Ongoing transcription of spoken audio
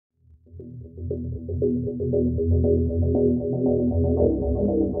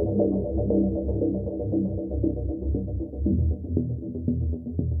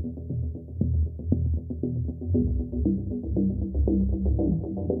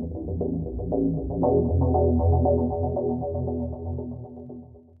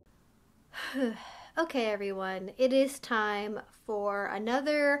Okay, everyone, it is time for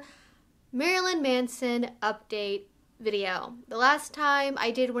another Marilyn Manson update video. The last time I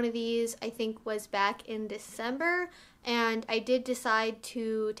did one of these, I think, was back in December, and I did decide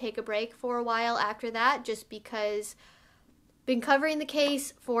to take a break for a while after that, just because I've been covering the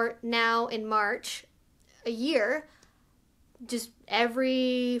case for now in March, a year, just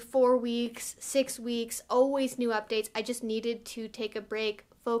every 4 weeks, 6 weeks, always new updates. I just needed to take a break,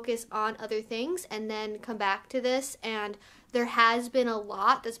 focus on other things, and then come back to this. And there has been a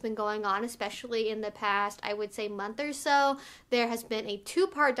lot that's been going on, especially in the past, I would say, month or so. There has been a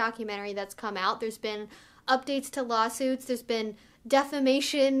 2-part documentary that's come out. There's been updates to lawsuits. There's been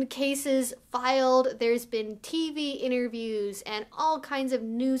defamation cases filed. There's been TV interviews and all kinds of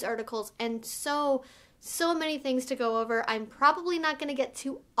news articles, and so many things to go over. I'm probably not going to get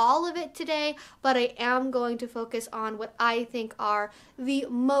to all of it today, but I am going to focus on what I think are the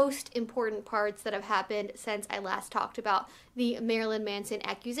most important parts that have happened since I last talked about the Marilyn Manson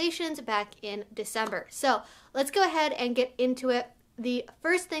accusations back in December. So let's go ahead and get into it. The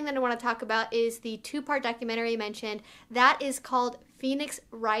first thing that I want to talk about is the 2-part documentary I mentioned. That is called Phoenix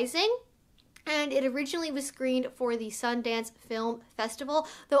Rising. And it originally was screened for the Sundance Film Festival,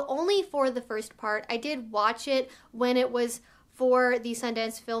 though only for the first part. I did watch it when it was for the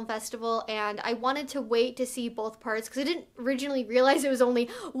Sundance Film Festival, and I wanted to wait to see both parts because I didn't originally realize it was only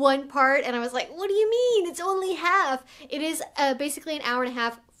one part, and I was like, what do you mean? It's only half. It is basically an hour and a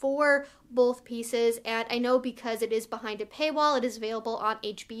half for both pieces, and I know because it is behind a paywall, it is available on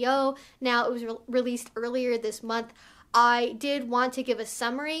HBO. Now, it was released earlier this month. I did want to give a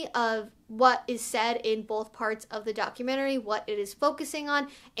summary of what is said in both parts of the documentary, what it is focusing on,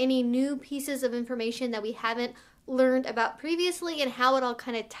 any new pieces of information that we haven't learned about previously, and how it all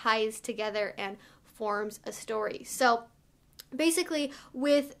kind of ties together and forms a story. So basically,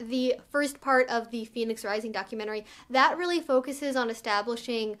 with the first part of the Phoenix Rising documentary, that really focuses on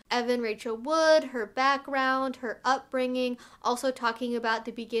establishing Evan Rachel Wood, her background, her upbringing, also talking about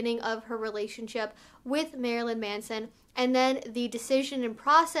the beginning of her relationship with Marilyn Manson, and then the decision and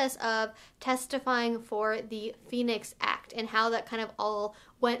process of testifying for the Phoenix Act and how that kind of all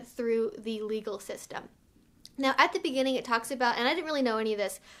went through the legal system. Now, at the beginning, it talks about, and I didn't really know any of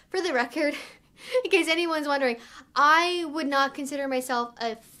this, for the record, in case anyone's wondering, I would not consider myself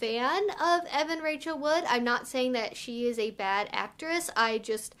a fan of Evan Rachel Wood. I'm not saying that she is a bad actress. I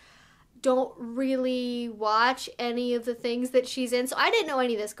just don't really watch any of the things that she's in. So I didn't know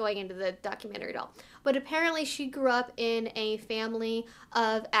any of this going into the documentary at all. But apparently she grew up in a family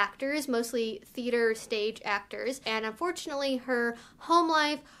of actors, mostly theater stage actors. And unfortunately, her home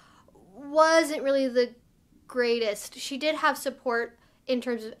life wasn't really the greatest. She did have support in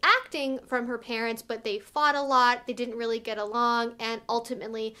terms of acting from her parents, but they fought a lot, they didn't really get along, and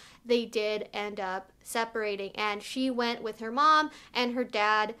ultimately they did end up separating. And she went with her mom, and her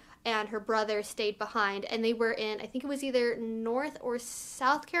dad and her brother stayed behind, and they were in, I think it was either North or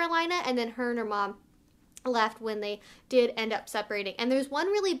South Carolina, and then her and her mom left when they did end up separating. And there's one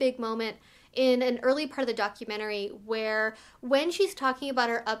really big moment in an early part of the documentary where when she's talking about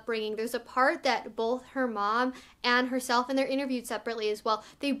her upbringing, there's a part that both her mom and herself, and they're interviewed separately as well,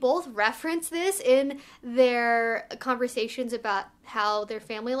 they both reference this in their conversations about how their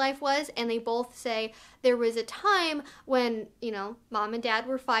family life was, and they both say there was a time when, you know, mom and dad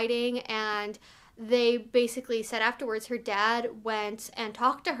were fighting, and they basically said afterwards her dad went and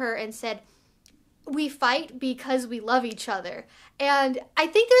talked to her and said, we fight because we love each other. And I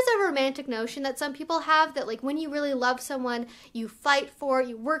think there's a romantic notion that some people have that, like, when you really love someone, you fight for it,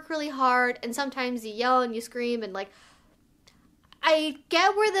 you work really hard, and sometimes you yell and you scream, and, like, I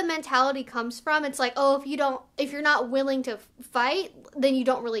get where the mentality comes from. It's like, oh, if you're not willing to fight, then you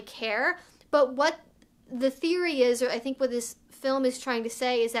don't really care. But what the theory is, or I think what this film is trying to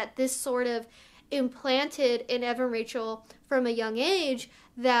say, is that this sort of implanted in Evan Rachel from a young age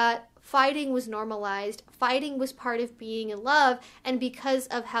that fighting was normalized, fighting was part of being in love, and because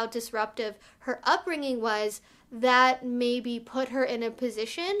of how disruptive her upbringing was, that maybe put her in a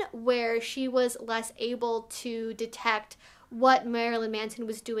position where she was less able to detect what Marilyn Manson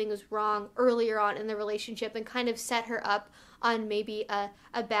was doing was wrong earlier on in the relationship and kind of set her up on maybe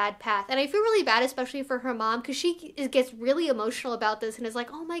a bad path. And I feel really bad, especially for her mom, because she gets really emotional about this and is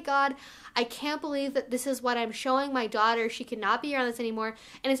like, oh my God, I can't believe that this is what I'm showing my daughter. She cannot be around this anymore.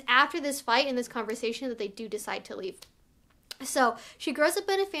 And it's after this fight and this conversation that they do decide to leave. So she grows up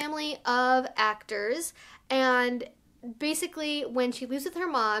in a family of actors, and basically when she lives with her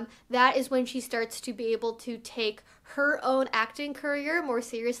mom, that is when she starts to be able to take her own acting career more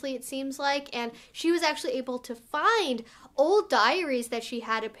seriously, it seems like. And she was actually able to find old diaries that she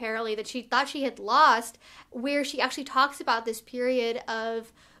had, apparently, that she thought she had lost, where she actually talks about this period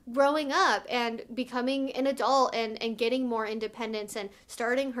of growing up and becoming an adult and getting more independence and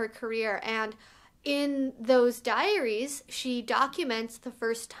starting her career. And in those diaries, she documents the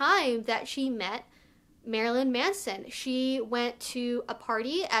first time that she met Marilyn Manson. She went to a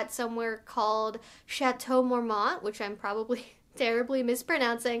party at somewhere called Chateau Marmont, which I'm probably terribly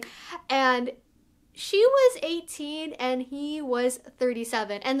mispronouncing, and she was 18 and he was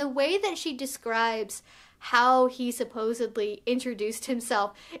 37. And the way that she describes how he supposedly introduced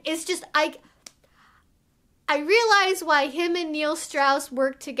himself is just, I realize why him and Neil Strauss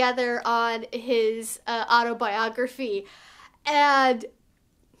worked together on his autobiography, and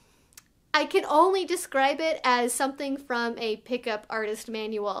I can only describe it as something from a pickup artist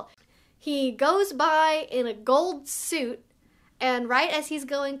manual. He goes by in a gold suit, and right as he's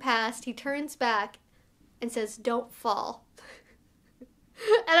going past, he turns back and says, "Don't fall."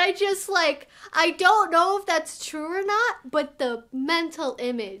 And I don't know if that's true or not, but the mental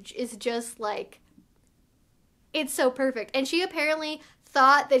image is just like, it's so perfect. And she apparently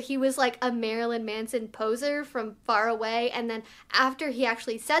thought that he was like a Marilyn Manson poser from far away, and then after he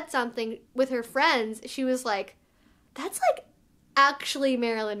actually said something with her friends, she was like, that's like actually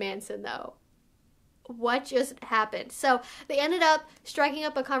Marilyn Manson though. What just happened? So they ended up striking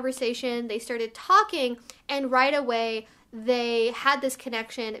up a conversation, they started talking, and right away they had this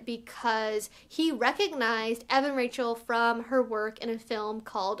connection because he recognized Evan Rachel from her work in a film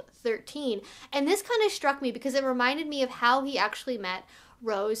called 13. And this kind of struck me because it reminded me of how he actually met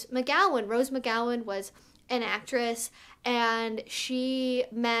Rose McGowan. Rose McGowan was an actress, and she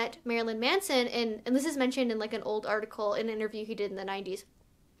met Marilyn Manson, and this is mentioned in like an old article, in an interview he did in the 90s.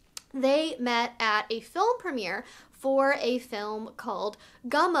 They met at a film premiere for a film called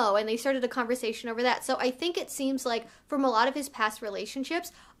Gummo, and they started a conversation over that. So I think it seems like from a lot of his past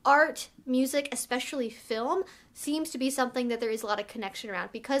relationships, art, music, especially film, seems to be something that there is a lot of connection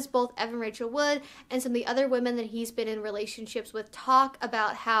around, because both Evan Rachel Wood and some of the other women that he's been in relationships with talk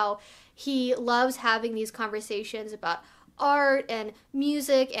about how he loves having these conversations about art and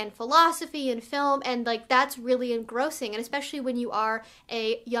music and philosophy and film, and like that's really engrossing. And especially when you are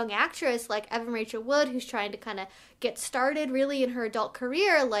a young actress like Evan Rachel Wood, who's trying to kind of get started really in her adult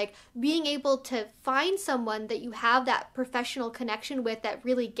career, like being able to find someone that you have that professional connection with that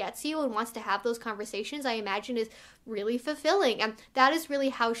really gets you and wants to have those conversations, I imagine is really fulfilling. And that is really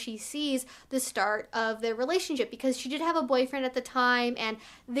how she sees the start of their relationship, because she did have a boyfriend at the time and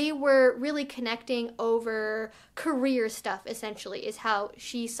they were really connecting over career stuff, essentially, is how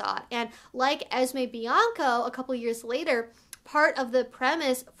she saw it. And like Esme Bianco, a couple years later, part of the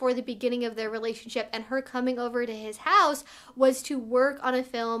premise for the beginning of their relationship and her coming over to his house was to work on a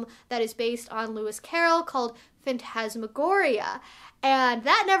film that is based on Lewis Carroll called Phantasmagoria. And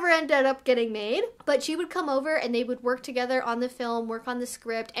that never ended up getting made, but she would come over and they would work together on the film, work on the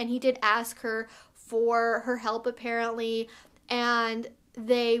script, and he did ask her for her help apparently, and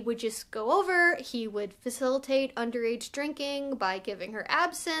they would just go over. He would facilitate underage drinking by giving her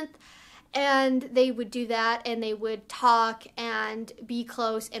absinthe, and they would do that, and they would talk and be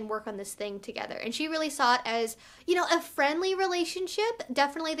close and work on this thing together. And she really saw it as, you know, a friendly relationship.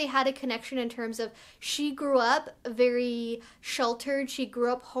 Definitely they had a connection in terms of she grew up very sheltered. She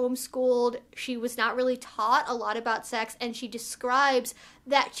grew up homeschooled. She was not really taught a lot about sex, and she describes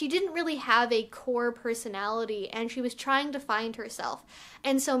that she didn't really have a core personality and she was trying to find herself.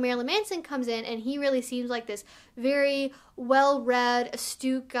 And so Marilyn Manson comes in and he really seems like this very well-read,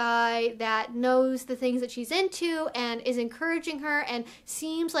 astute guy that knows the things that she's into and is encouraging her, and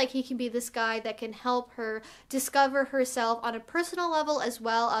seems like he can be this guy that can help her discover herself on a personal level as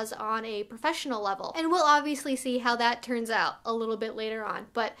well as on a professional level. And we'll obviously see how that turns out a little bit later on.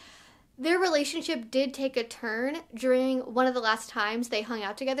 But their relationship did take a turn during one of the last times they hung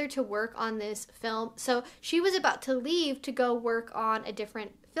out together to work on this film. So she was about to leave to go work on a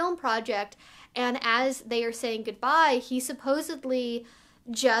different film project, and as they are saying goodbye, he supposedly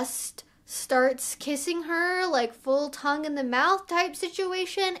just starts kissing her, like full tongue in the mouth type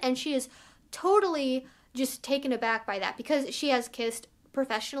situation, and she is totally just taken aback by that, because she has kissed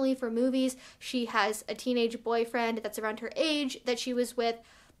professionally for movies. She has a teenage boyfriend that's around her age that she was with.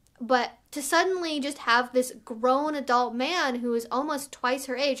 But to suddenly just have this grown adult man who is almost twice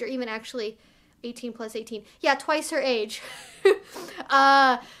her age, or even actually 18 plus 18, yeah, twice her age,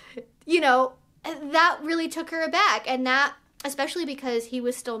 you know, that really took her aback. And that, especially because he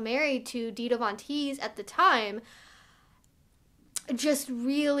was still married to Dita Von Teese at the time, just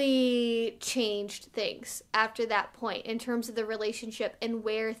really changed things after that point in terms of the relationship and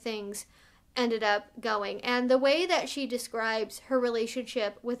where things ended up going. And the way that she describes her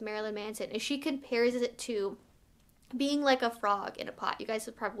relationship with Marilyn Manson is she compares it to being like a frog in a pot. You guys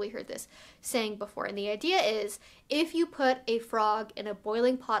have probably heard this saying before. And the idea is, if you put a frog in a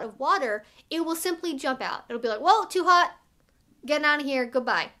boiling pot of water, it will simply jump out. It'll be like, whoa, too hot, getting out of here,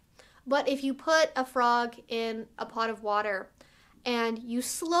 goodbye. But if you put a frog in a pot of water and you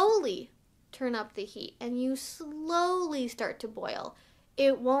slowly turn up the heat and you slowly start to boil,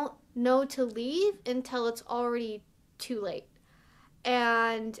 it won't know to leave until it's already too late.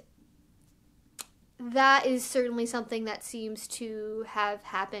 And that is certainly something that seems to have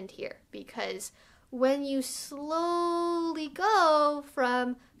happened here, because when you slowly go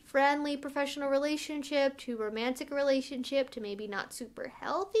from friendly professional relationship to romantic relationship to maybe not super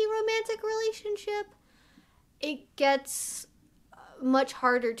healthy romantic relationship, it gets much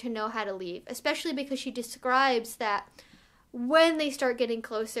harder to know how to leave, especially because she describes that when they start getting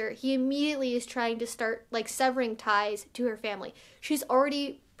closer, he immediately is trying to start like severing ties to her family. She's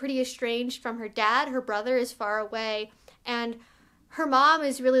already pretty estranged from her dad. Her brother is far away, and her mom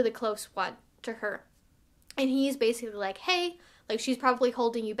is really the close one to her. And he's basically like, hey, like, she's probably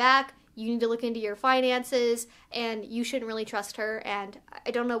holding you back. You need to look into your finances, and you shouldn't really trust her. And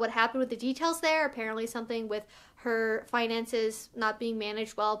I don't know what happened with the details there. Apparently something with her finances not being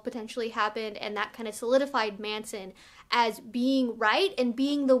managed well potentially happened, and that kind of solidified Manson as being right and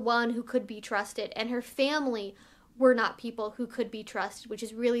being the one who could be trusted. And her family were not people who could be trusted, which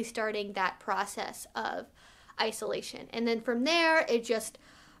is really starting that process of isolation. And then from there, it just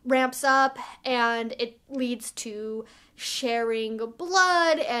ramps up, and it leads to sharing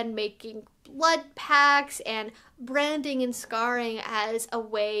blood and making blood pacts and branding and scarring as a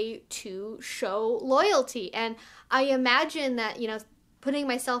way to show loyalty. And I imagine that, you know, putting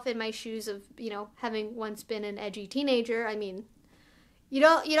myself in my shoes of, you know, having once been an edgy teenager, I mean, you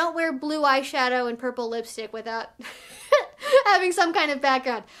don't wear blue eyeshadow and purple lipstick without having some kind of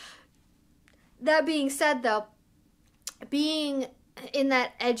background. That being said, though, being in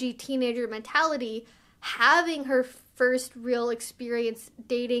that edgy teenager mentality, having her first real experience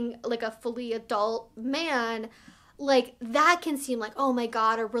dating like a fully adult man, like, that can seem like, oh my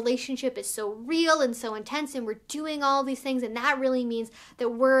god, our relationship is so real and so intense, and we're doing all these things, and that really means that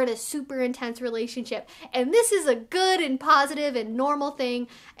we're in a super intense relationship, and this is a good and positive and normal thing,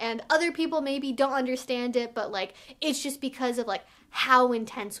 and other people maybe don't understand it, but like, it's just because of like how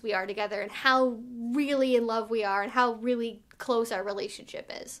intense we are together and how really in love we are and how really close our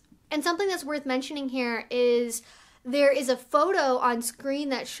relationship is. And something that's worth mentioning here is there is a photo on screen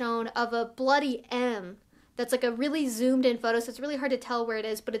that's shown of a bloody M. That's like a really zoomed in photo, so it's really hard to tell where it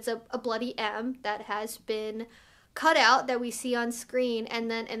is, but it's a bloody M that has been cut out that we see on screen.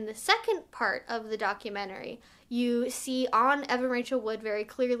 And then in the second part of the documentary, you see on Evan Rachel Wood very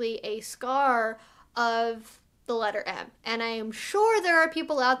clearly a scar of the letter M. And I am sure there are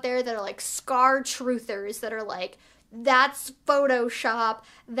people out there that are like scar truthers that are like, that's Photoshop.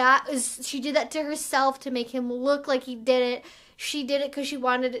 She did that to herself to make him look like he did it. She did it because she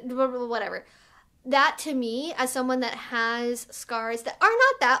wanted it, whatever. That, to me, as someone that has scars that are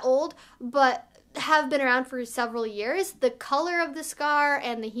not that old, but have been around for several years, the color of the scar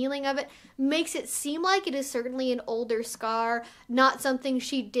and the healing of it makes it seem like it is certainly an older scar, not something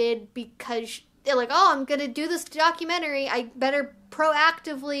she did because they're like, oh, I'm gonna do this documentary, I better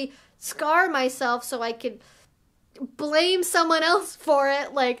proactively scar myself so I could blame someone else for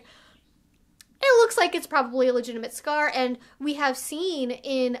it. Like, it looks like it's probably a legitimate scar, and we have seen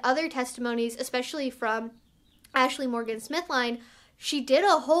in other testimonies, especially from Ashley Morgan Smithline, she did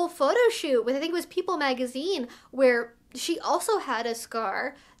a whole photo shoot with, I think it was People magazine, where she also had a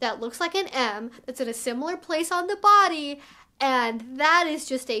scar that looks like an M that's in a similar place on the body, and that is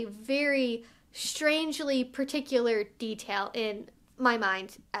just a very strangely particular detail in my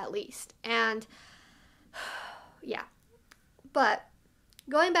mind, at least. And yeah, but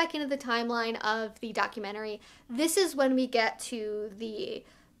going back into the timeline of the documentary, this is when we get to the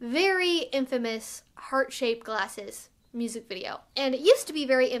very infamous heart-shaped glasses music video. And it used to be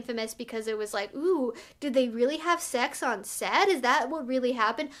very infamous because it was like, ooh, did they really have sex on set? Is that what really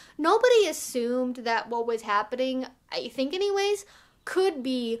happened? Nobody assumed that what was happening, I think anyways, could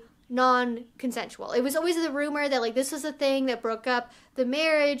be non-consensual. It was always the rumor that like this was a thing that broke up the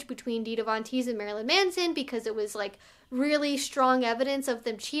marriage between Dita Von Teese and Marilyn Manson because it was like really strong evidence of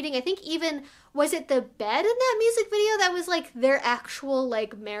them cheating. I think even, was it the bed in that music video that was like their actual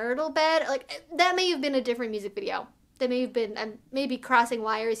like marital bed? Like that may have been a different music video. That may have been, I'm maybe crossing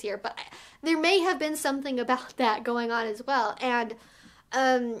wires here, but there may have been something about that going on as well. And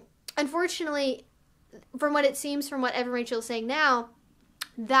unfortunately, from what it seems, from what Evan Rachel is saying now,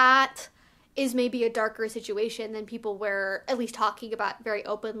 that is maybe a darker situation than people were at least talking about very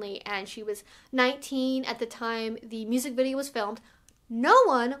openly. And she was 19 at the time the music video was filmed. No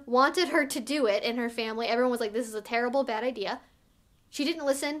one wanted her to do it in her family. Everyone was like, this is a terrible, bad idea. She didn't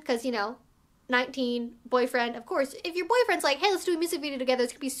listen because, you know, 19, boyfriend. Of course, if your boyfriend's like, hey, let's do a music video together,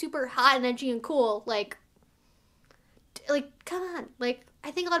 it's gonna be super hot and edgy and cool, like, come on. Like,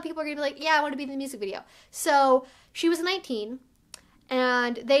 I think a lot of people are gonna be like, yeah, I want to be in the music video. So she was 19.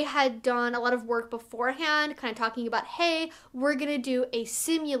 And they had done a lot of work beforehand, kind of talking about, hey, we're going to do a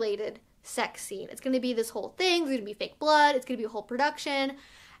simulated sex scene. It's going to be this whole thing. There's going to be fake blood. It's going to be a whole production.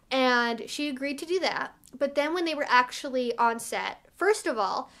 And she agreed to do that. But then when they were actually on set, first of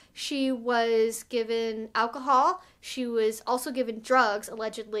all, she was given alcohol. She was also given drugs,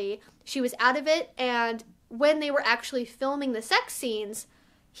 allegedly. She was out of it. And when they were actually filming the sex scenes,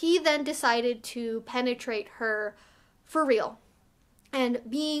 he then decided to penetrate her for real. And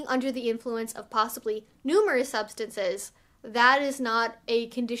being under the influence of possibly numerous substances, that is not a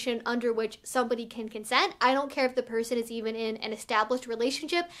condition under which somebody can consent. I don't care if the person is even in an established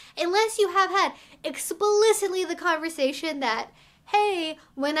relationship, unless you have had explicitly the conversation that, hey,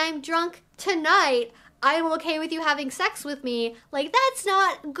 when I'm drunk tonight, I'm okay with you having sex with me. Like, that's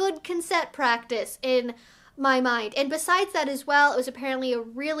not good consent practice in my mind. And besides that as well, it was apparently a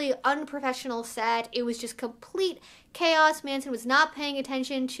really unprofessional set. It was just complete chaos. Manson was not paying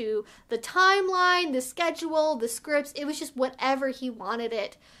attention to the timeline, the schedule, the scripts. It was just whatever he wanted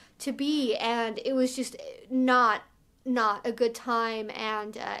it to be, and it was just not a good time,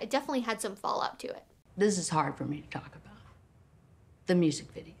 and it definitely had some fallout to it. This is hard for me to talk about. The music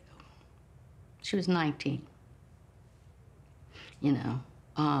video. She was 19. You know,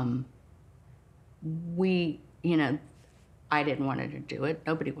 I didn't want her to do it.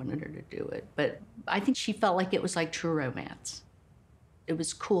 Nobody wanted her to do it. But I think she felt like it was like true romance. It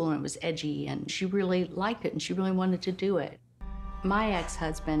was cool and it was edgy, and she really liked it and she really wanted to do it. My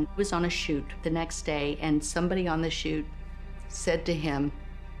ex-husband was on a shoot the next day, and somebody on the shoot said to him,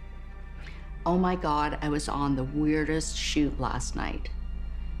 "Oh my God, I was on the weirdest shoot last night."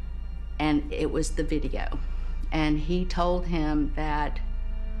 And it was the video. And he told him that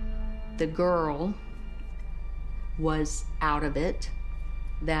the girl was out of it,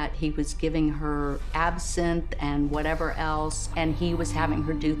 that he was giving her absinthe and whatever else, and he was having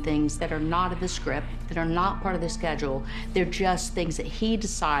her do things that are not in the script, that are not part of the schedule. They're just things that he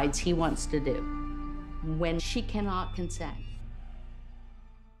decides he wants to do when she cannot consent.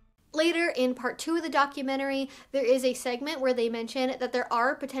 Later, in part 2 of the documentary, there is a segment where they mention that there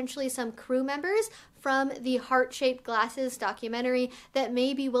are potentially some crew members from the Heart-Shaped Glasses documentary that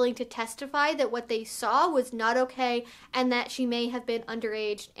may be willing to testify that what they saw was not okay and that she may have been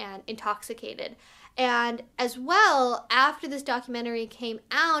underage and intoxicated. And as well, after this documentary came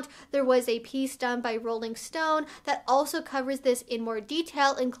out, there was a piece done by Rolling Stone that also covers this in more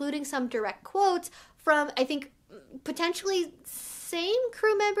detail, including some direct quotes from, I think, potentially same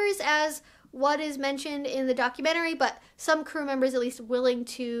crew members as what is mentioned in the documentary, but some crew members at least willing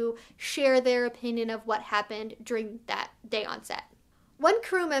to share their opinion of what happened during that day on set. One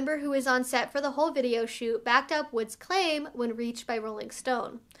crew member who was on set for the whole video shoot backed up Wood's claim when reached by Rolling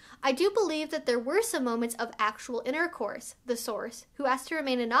Stone. "I do believe that there were some moments of actual intercourse," the source, who asked to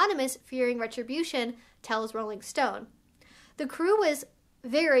remain anonymous fearing retribution, tells Rolling Stone. "The crew was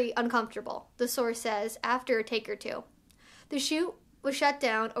very uncomfortable," the source says after a take or two. The shoot was shut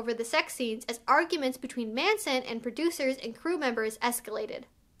down over the sex scenes as arguments between Manson and producers and crew members escalated.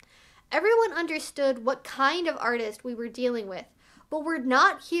 "Everyone understood what kind of artist we were dealing with, but we're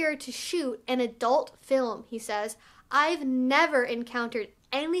not here to shoot an adult film," he says. "I've never encountered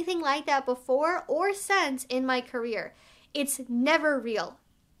anything like that before or since in my career. It's never real,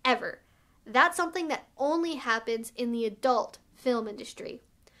 ever. That's something that only happens in the adult film industry."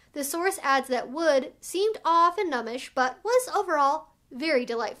 The source adds that Wood seemed off and numbish, but was overall very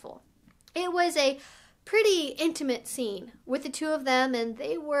delightful. It was a pretty intimate scene with the two of them, and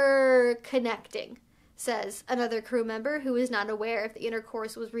they were connecting. says another crew member who is not aware if the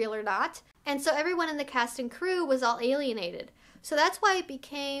intercourse was real or not. And so everyone in the cast and crew was all alienated. So that's why it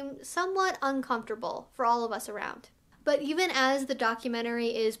became somewhat uncomfortable for all of us around. But even as the documentary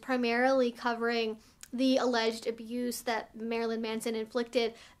is primarily covering the alleged abuse that Marilyn Manson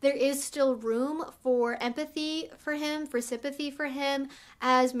inflicted, there is still room for empathy for him, for sympathy for him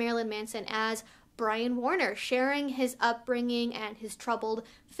as Marilyn Manson, as Brian Warner, sharing his upbringing and his troubled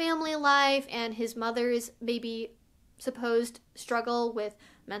family life and his mother's maybe supposed struggle with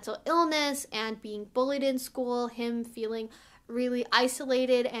mental illness and being bullied in school, him feeling really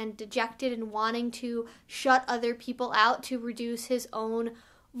isolated and dejected and wanting to shut other people out to reduce his own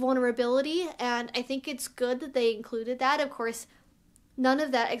vulnerability. And I think it's good that they included that. Of course, none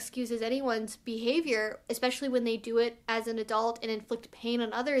of that excuses anyone's behavior, especially when they do it as an adult and inflict pain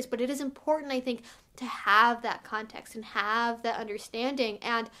on others. But it is important, I think, to have that context and have that understanding.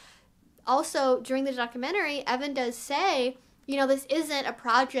 And also, during the documentary, Evan does say, you know, this isn't a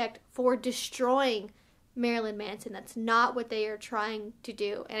project for destroying Marilyn Manson. That's not what they are trying to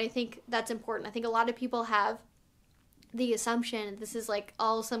do. And I think that's important. I think a lot of people have the assumption this is like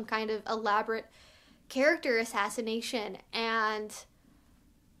all some kind of elaborate character assassination. And,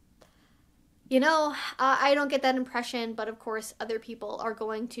 you know, I don't get that impression, but of course other people are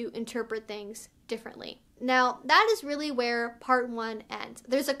going to interpret things differently. Now, that is really where part one ends.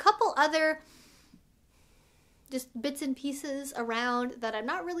 There's a couple other just bits and pieces around that I'm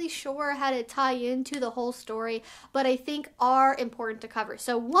not really sure how to tie into the whole story, but I think are important to cover.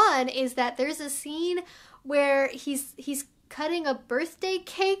 So one is that there's a scene where he's cutting a birthday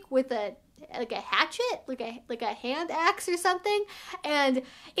cake with a hatchet, like a hand axe or something, and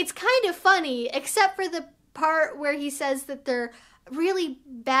it's kind of funny, except for the part where he says that they're really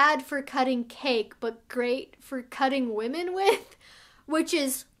bad for cutting cake, but great for cutting women with, which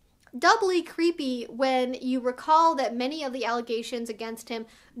is doubly creepy when you recall that many of the allegations against him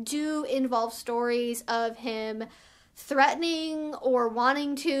do involve stories of him threatening or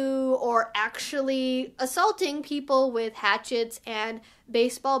wanting to or actually assaulting people with hatchets and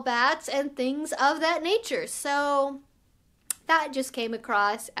baseball bats and things of that nature. So that just came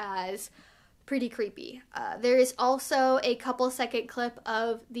across as pretty creepy. There is also a couple-second clip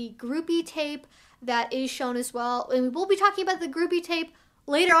of the Groupie tape that is shown as well, and we'll be talking about the Groupie tape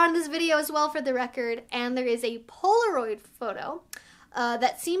later on in this video as well, for the record. And there is a Polaroid photo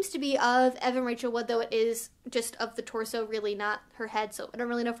that seems to be of Evan Rachel Wood, though it is just of the torso, really not her head, so I don't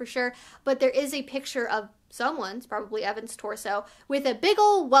really know for sure. But there is a picture of someone's, probably Evan's torso, with a big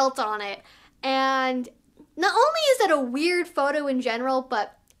old welt on it. And not only is that a weird photo in general,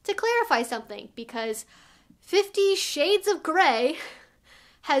 but to clarify something, because 50 Shades of Grey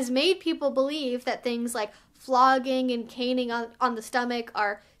has made people believe that things like flogging and caning on the stomach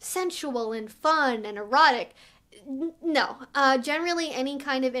are sensual and fun and erotic. No. Generally, any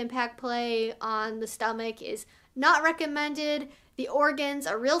kind of impact play on the stomach is not recommended. The organs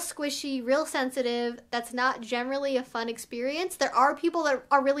are real squishy, real sensitive. That's not generally a fun experience. There are people that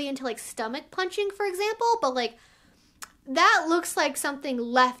are really into, like, stomach punching, for example, but, like, that looks like something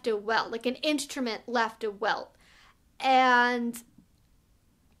left a welt, like an instrument left a welt. And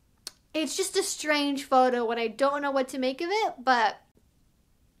it's just a strange photo when I don't know what to make of it, but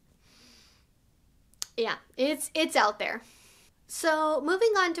yeah, it's out there. So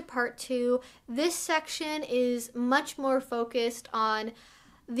moving on to part two, this section is much more focused on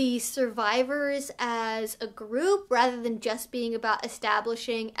the survivors as a group rather than just being about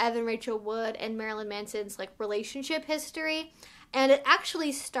establishing Evan Rachel Wood and Marilyn Manson's like relationship history. And it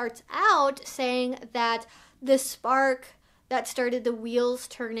actually starts out saying that the spark that started the wheels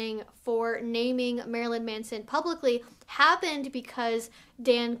turning for naming Marilyn Manson publicly happened because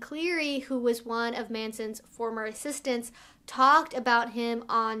Dan Cleary, who was one of Manson's former assistants, talked about him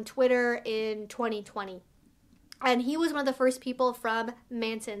on Twitter in 2020. And he was one of the first people from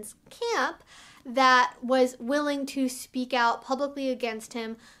Manson's camp that was willing to speak out publicly against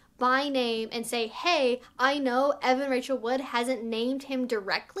him by name and say, hey, I know Evan Rachel Wood hasn't named him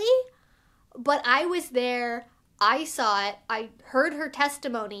directly, but I was there, I saw it, I heard her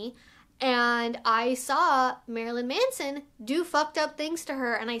testimony, and I saw Marilyn Manson do fucked up things to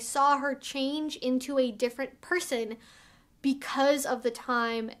her, and I saw her change into a different person because of the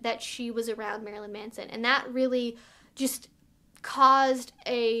time that she was around Marilyn Manson. And that really just caused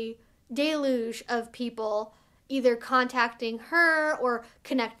a deluge of people either contacting her or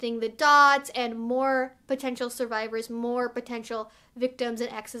connecting the dots, and more potential survivors, more potential victims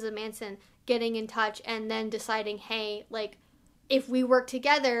and exes of Manson getting in touch and then deciding, hey, like, if we work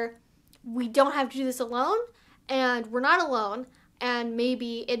together, we don't have to do this alone, and we're not alone, and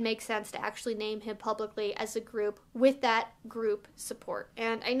maybe it makes sense to actually name him publicly as a group with that group support.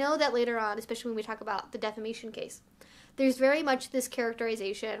 And I know that later on, especially when we talk about the defamation case, there's very much this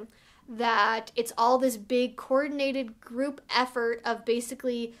characterization that it's all this big coordinated group effort of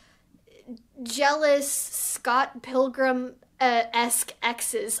basically jealous Scott Pilgrim esque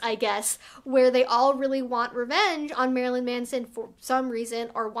exes, I guess, where they all really want revenge on Marilyn Manson for some reason,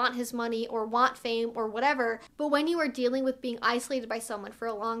 or want his money, or want fame, or whatever. But when you are dealing with being isolated by someone for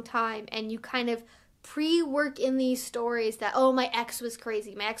a long time, and you kind of pre-work in these stories that, oh, my ex was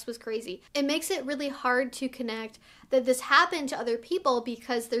crazy, it makes it really hard to connect that this happened to other people,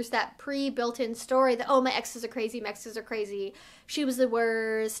 because there's that pre-built-in story that, oh, my exes are crazy, she was the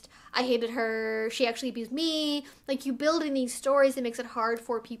worst, I hated her, she actually abused me. Like, you build in these stories, it makes it hard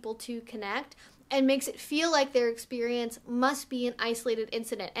for people to connect and makes it feel like their experience must be an isolated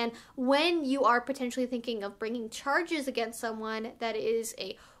incident. And when you are potentially thinking of bringing charges against someone that is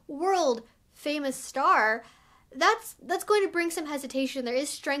a world famous star, that's going to bring some hesitation. There is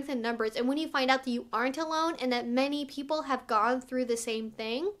strength in numbers, and when you find out that you aren't alone and that many people have gone through the same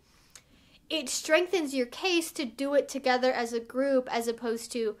thing, it strengthens your case to do it together as a group, as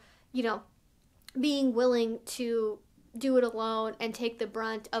opposed to, you know, being willing to do it alone and take the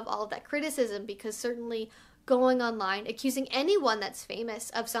brunt of all of that criticism. Because certainly going online accusing anyone that's famous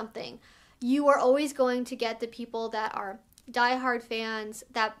of something, you are always going to get the people that are diehard fans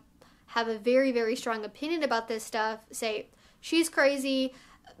that have a very, very strong opinion about this stuff say, she's crazy,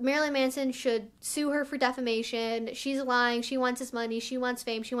 Marilyn Manson should sue her for defamation, she's lying, she wants his money, she wants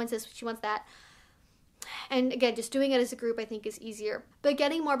fame, she wants this, she wants that. And again, just doing it as a group I think is easier. But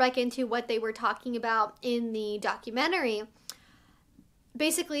getting more back into what they were talking about in the documentary,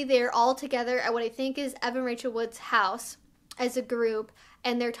 basically they're all together at what I think is Evan Rachel Wood's house as a group,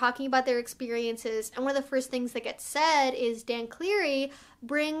 and they're talking about their experiences. And one of the first things that gets said is Dan Cleary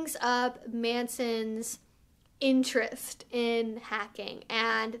brings up Manson's interest in hacking,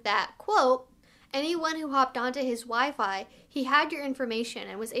 and that, quote, anyone who hopped onto his Wi-Fi, he had your information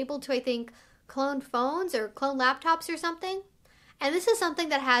and was able to, I think, clone phones or clone laptops or something. And this is something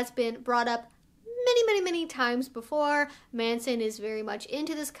that has been brought up many times before. Manson is very much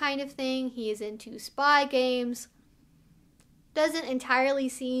into this kind of thing. He is into spy games. Doesn't entirely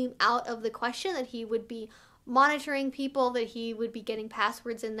seem out of the question that he would be monitoring people, that he would be getting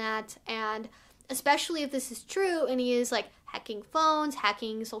passwords in that. And especially if this is true and he is like hacking phones,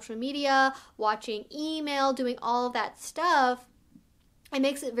 hacking social media, watching email, doing all of that stuff, it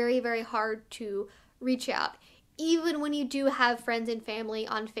makes it very, very hard to reach out. Even when you do have friends and family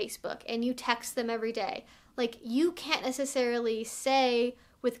on Facebook and you text them every day, like, you can't necessarily say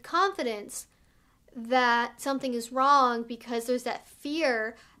with confidence that something is wrong, because there's that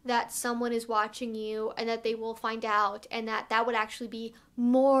fear that someone is watching you and that they will find out, and that would actually be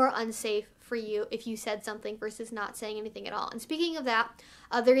more unsafe for you if you said something versus not saying anything at all. And speaking of that,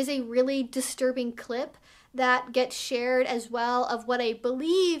 there is a really disturbing clip that gets shared as well of what I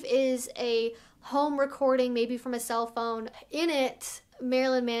believe is a home recording, maybe from a cell phone. In it,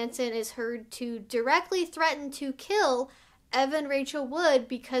 Marilyn Manson is heard to directly threaten to kill Evan Rachel Wood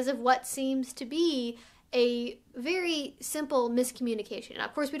because of what seems to be a very simple miscommunication. Now,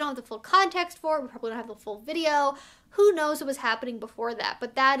 of course, we don't have the full context for it. We probably don't have the full video. Who knows what was happening before that?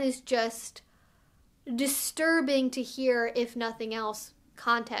 But that is just disturbing to hear, if nothing else,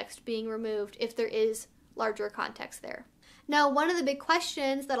 context being removed, if there is larger context there. Now, one of the big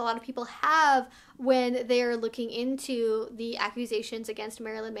questions that a lot of people have when they're looking into the accusations against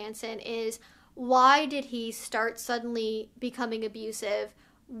Marilyn Manson is, why did he start suddenly becoming abusive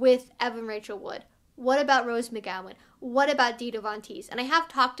with Evan Rachel Wood? What about Rose McGowan? What about Dita Von Teese? And I have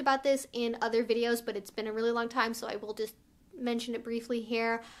talked about this in other videos, but it's been a really long time, so I will just mention it briefly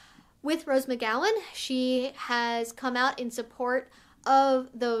here. With Rose McGowan, she has come out in support of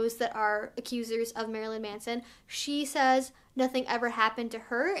those that are accusers of Marilyn Manson. She says nothing ever happened to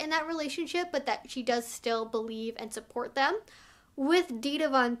her in that relationship, but that she does still believe and support them. With Dita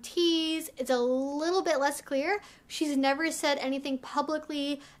Von Teese, it's a little bit less clear. She's never said anything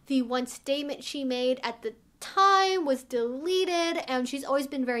publicly. The one statement she made at the time was deleted, and she's always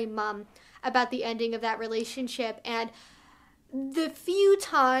been very mum about the ending of that relationship. And the few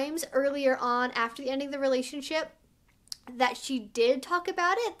times earlier on after the ending of the relationship that she did talk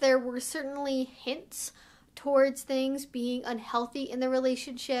about it, there were certainly hints towards things being unhealthy in the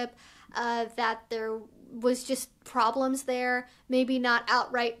relationship, that there was just problems there, maybe not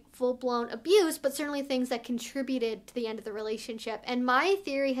outright full-blown abuse, but certainly things that contributed to the end of the relationship. And my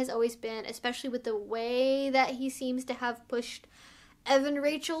theory has always been, especially with the way that he seems to have pushed Evan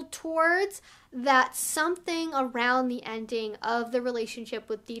Rachel towards, that something around the ending of the relationship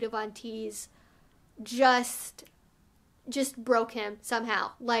with Dita Von Teese just broke him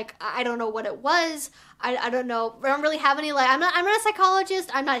somehow. Like, I don't know what it was. I don't know. I don't really have any, like, I'm not a psychologist.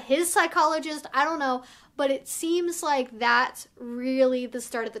 I'm not his psychologist. I don't know. But it seems like that's really the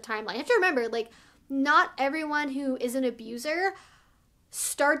start of the timeline. You have to remember, like, not everyone who is an abuser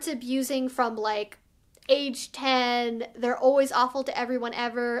starts abusing from, like, age 10. They're always awful to everyone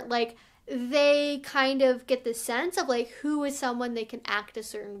ever. Like, they kind of get the sense of, like, who is someone they can act a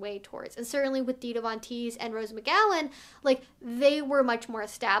certain way towards. And certainly with Dita Von Teese and Rose McGowan, like, they were much more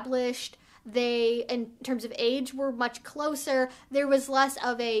established. They, in terms of age, were much closer. There was less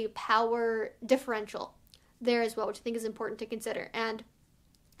of a power differential there as well, which I think is important to consider. And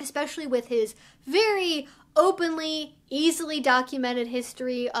especially with his very openly, easily documented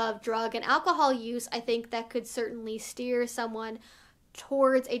history of drug and alcohol use, I think that could certainly steer someone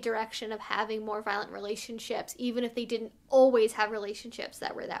towards a direction of having more violent relationships, even if they didn't always have relationships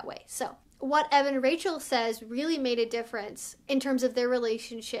that were that way. So what Evan and Rachel says really made a difference in terms of their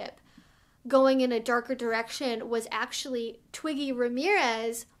relationship going in a darker direction was actually Twiggy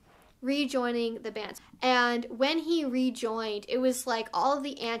Ramirez rejoining the band. And when he rejoined, it was like all of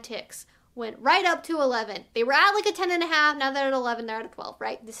the antics went right up to 11. They were at like a 10.5, now they're at 11, they're at a 12,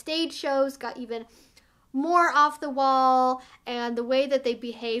 right? The stage shows got even more off the wall, and the way that they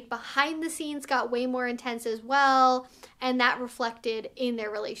behaved behind the scenes got way more intense as well, and that reflected in their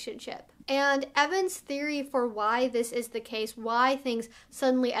relationship. And Evan's theory for why this is the case, why things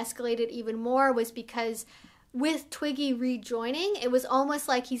suddenly escalated even more, was because with Twiggy rejoining, it was almost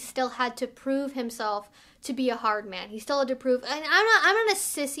like he still had to prove himself to be a hard man. He still had to prove, and I'm not a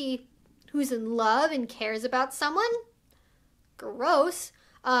sissy who's in love and cares about someone. Gross.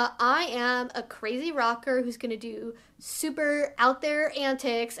 I am a crazy rocker who's gonna do super out there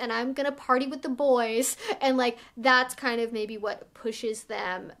antics, and I'm gonna party with the boys, and like that's kind of maybe what pushes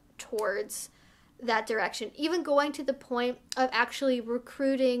them towards that direction. Even going to the point of actually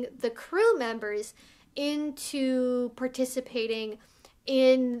recruiting the crew members into participating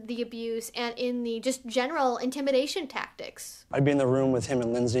in the abuse and in the just general intimidation tactics. I'd be in the room with him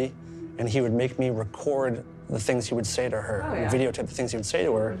and Lindsay, and he would make me record the things he would say to her, and videotape the things he would say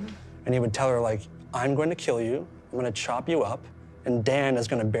to her, and he would tell her, like, I'm going to kill you, I'm going to chop you up, and Dan is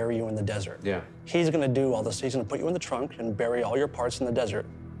going to bury you in the desert. Yeah. He's going to do all this. He's going to put you in the trunk and bury all your parts in the desert.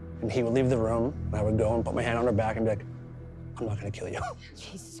 And he would leave the room, and I would go and put my hand on her back and be like, I'm not going to kill you.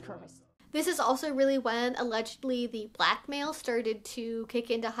 Jesus Christ. This is also really when, allegedly, the blackmail started to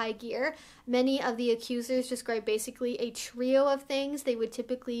kick into high gear. Many of the accusers describe basically a trio of things they would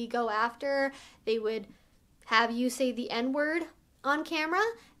typically go after. They would have you say the N-word on camera,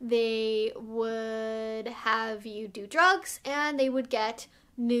 they would have you do drugs, and they would get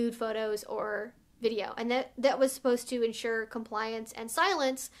nude photos or video. And that was supposed to ensure compliance and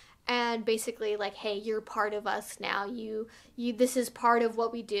silence, and basically like, hey, you're part of us now. This is part of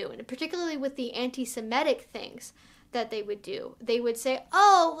what we do. And particularly with the anti-Semitic things that they would do, they would say,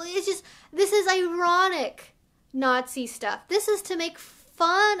 oh, this is ironic Nazi stuff. This is to make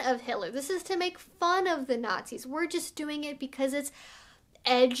fun of Hitler. This is to make fun of the Nazis. We're just doing it because it's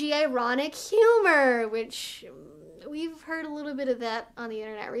edgy, ironic humor, which we've heard a little bit of that on the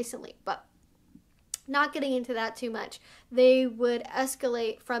internet recently, but not getting into that too much. They would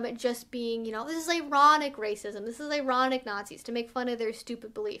escalate from it just being, this is ironic racism, this is ironic Nazis, to make fun of their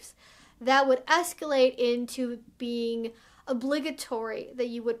stupid beliefs. That would escalate into being obligatory, that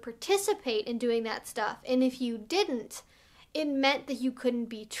you would participate in doing that stuff. And if you didn't, it meant that you couldn't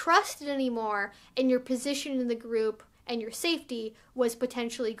be trusted anymore, and your position in the group and your safety was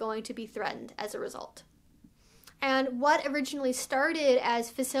potentially going to be threatened as a result. And what originally started as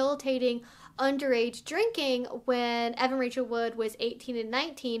facilitating underage drinking when Evan Rachel Wood was 18 and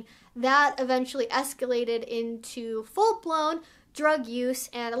 19, that eventually escalated into full-blown drug use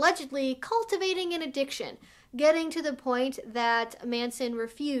and allegedly cultivating an addiction, getting to the point that Manson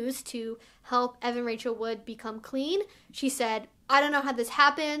refused to help Evan Rachel Wood become clean. She said, I don't know how this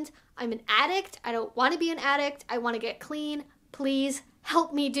happened. I'm an addict. I don't want to be an addict. I want to get clean. Please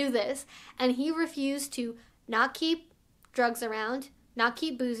help me do this. And he refused to not keep drugs around, not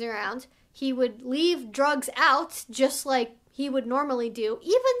keep booze around. He would leave drugs out just like he would normally do,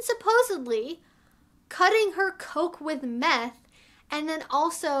 even supposedly cutting her coke with meth and then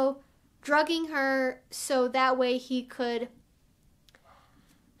also drugging her so that way he could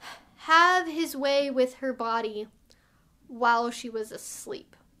have his way with her body while she was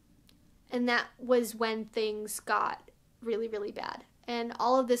asleep. And that was when things got really, really bad. And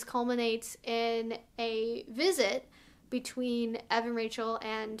all of this culminates in a visit between Evan Rachel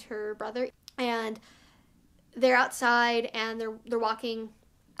and her brother. And they're outside, and they're walking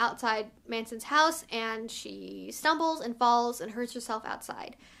outside Manson's house, and she stumbles and falls and hurts herself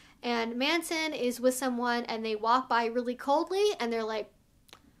outside. And Manson is with someone, and they walk by really coldly, and they're like,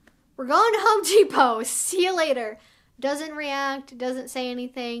 "We're going to Home Depot. See you later." Doesn't react, doesn't say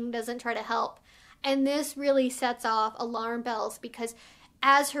anything, doesn't try to help. And this really sets off alarm bells, because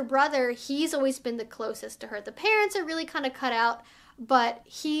as her brother, he's always been the closest to her. The parents are really kind of cut out, but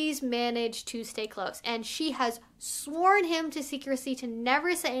he's managed to stay close. And she has sworn him to secrecy, to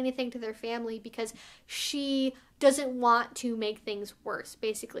never say anything to their family, because she doesn't want to make things worse,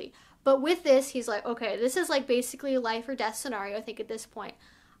 basically. But with this, he's like, okay, this is like basically a life or death scenario, I think, at this point.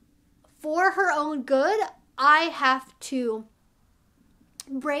 For her own good, I have to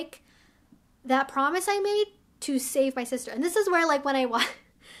break that promise I made to save my sister. And this is where, like, when I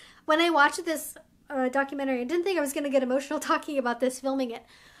watched this documentary, I didn't think I was going to get emotional talking about this, filming it.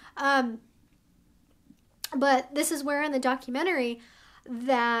 But this is where in the documentary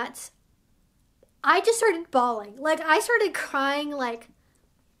that I just started bawling. Like, I started crying, like,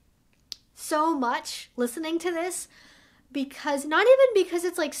 so much listening to this, because not even because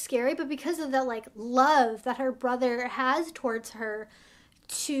it's like scary, but because of the like love that her brother has towards her,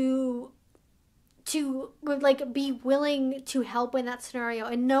 to like be willing to help in that scenario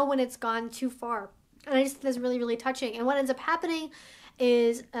and know when it's gone too far. And I just think that's really, really touching. And what ends up happening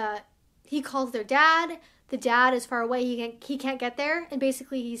is he calls their dad. The dad is far away. He can't get there. And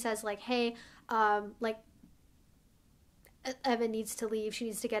basically he says like, hey, like Evan needs to leave. She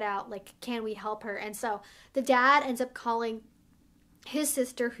needs to get out. Like, can we help her? And so the dad ends up calling his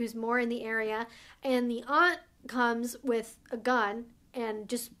sister, who's more in the area. And the aunt comes with a gun and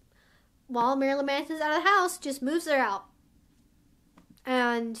just, while Marilyn Manson's out of the house, just moves her out.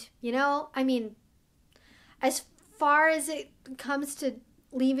 And, you know, I mean, as far as it comes to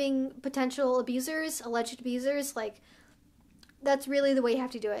leaving potential abusers, alleged abusers, like, that's really the way you have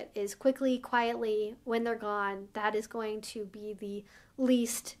to do it, is quickly, quietly, when they're gone. That is going to be the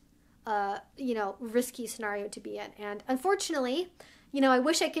least, risky scenario to be in. And unfortunately, I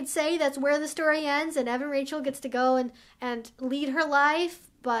wish I could say that's where the story ends and Evan Rachel gets to go and lead her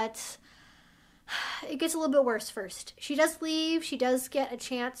life, but it gets a little bit worse first. She does leave. She does get a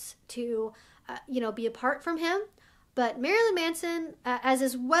chance to, be apart from him. But Marilyn Manson, as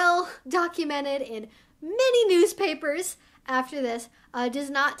is well documented in many newspapers after this, does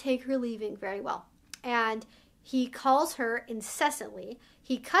not take her leaving very well. And he calls her incessantly.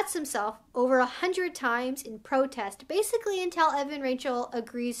 He cuts himself over 100 times in protest, basically until Evan Rachel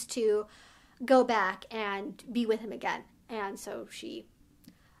agrees to go back and be with him again. And so she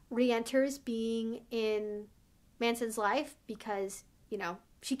re-enters being in Manson's life because,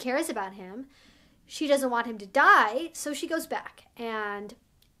 she cares about him. She doesn't want him to die, so she goes back. And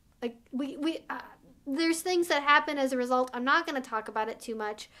like there's things that happen as a result. I'm not going to talk about it too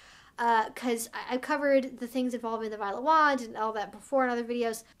much because I've covered the things involving the Violet Wand and all that before in other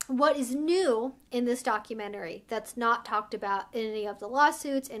videos. What is new in this documentary that's not talked about in any of the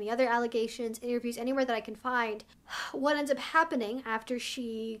lawsuits, any other allegations, interviews, anywhere that I can find, what ends up happening after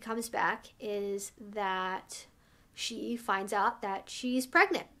she comes back is that she finds out that she's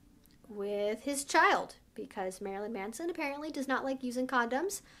pregnant with his child, because Marilyn Manson apparently does not like using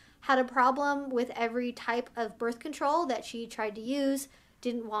condoms, had a problem with every type of birth control that she tried to use,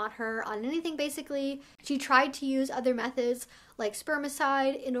 didn't want her on anything basically. She tried to use other methods like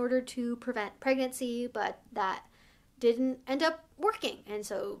spermicide in order to prevent pregnancy, but that didn't end up working. And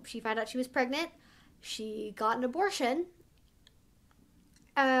so she found out she was pregnant. She got an abortion,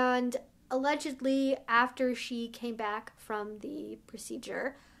 and allegedly after she came back from the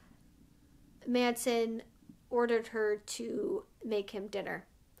procedure, Manson ordered her to make him dinner.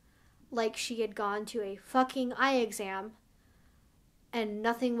 Like she had gone to a fucking eye exam and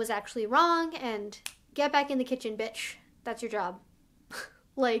nothing was actually wrong, and get back in the kitchen, bitch. That's your job.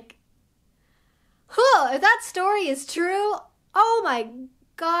 Like, if that story is true, oh my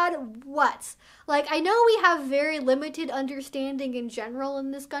God, what? Like, I know we have very limited understanding in general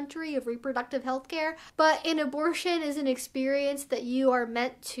in this country of reproductive health care, but an abortion is an experience that you are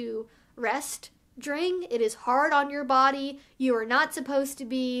meant to rest during. It is hard on your body. You are not supposed to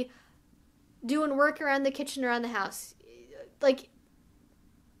be doing work around the kitchen or around the house. Like,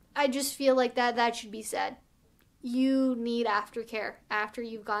 I just feel like that should be said. You need aftercare after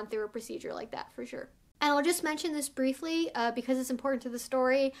you've gone through a procedure like that, for sure. And I'll just mention this briefly because it's important to the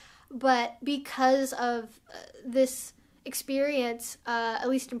story, but because of this experience, at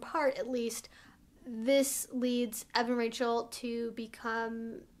least in part at least, this leads Evan Rachel to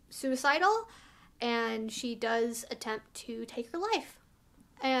become suicidal, and she does attempt to take her life.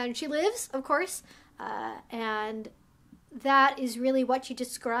 And she lives, of course, and that is really what she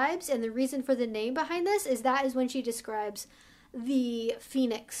describes. And the reason for the name behind this is that is when she describes the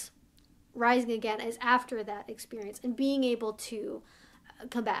phoenix rising again, as after that experience and being able to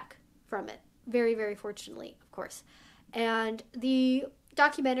come back from it. Very, very fortunately, of course. And the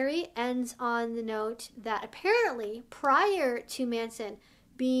documentary ends on the note that apparently prior to Manson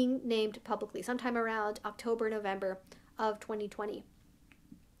being named publicly, sometime around October, November of 2020,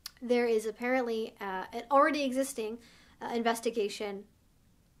 there is apparently an already existing investigation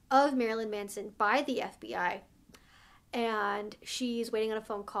of Marilyn Manson by the FBI. And she's waiting on a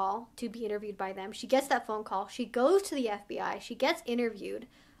phone call to be interviewed by them. She gets that phone call. She goes to the FBI. She gets interviewed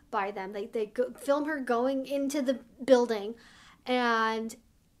by them. They film her going into the building. And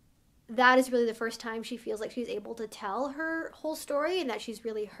that is really the first time she feels like she's able to tell her whole story and that she's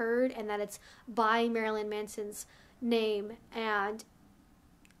really heard and that it's by Marilyn Manson's name. And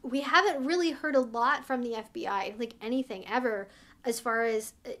we haven't really heard a lot from the FBI, I don't think anything ever, as far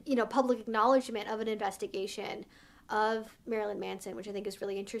as, public acknowledgement of an investigation of Marilyn Manson, which I think is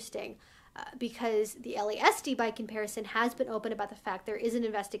really interesting because the LASD, by comparison, has been open about the fact there is an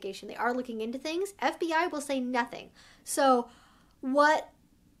investigation. They are looking into things. FBI will say nothing. So what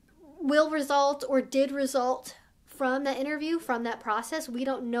will result or did result from that interview, from that process, we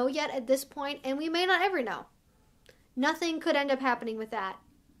don't know yet at this point, and we may not ever know. Nothing could end up happening with that,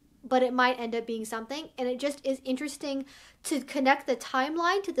 but it might end up being something, and it just is interesting to connect the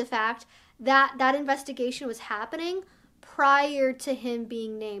timeline to the fact that that investigation was happening prior to him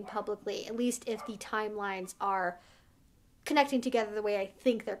being named publicly, at least if the timelines are connecting together the way I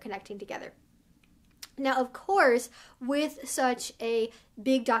think they're connecting together. Now, of course, with such a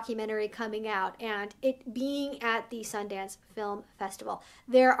big documentary coming out and it being at the Sundance Film Festival,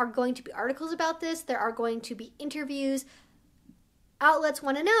 there are going to be articles about this, there are going to be interviews. Outlets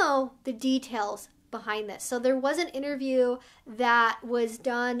want to know the details behind this. So there was an interview that was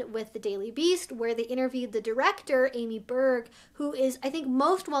done with the Daily Beast where they interviewed the director, Amy Berg, who is, I think,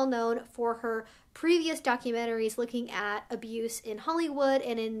 most well known for her previous documentaries looking at abuse in Hollywood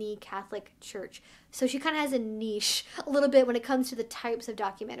and in the Catholic Church. So she kind of has a niche a little bit when it comes to the types of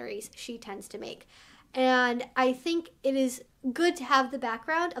documentaries she tends to make. And I think it is good to have the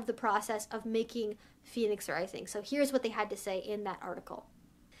background of the process of making Phoenix Rising. So here's what they had to say in that article.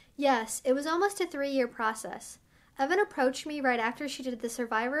 Yes, it was almost a 3-year process. Evan approached me right after she did the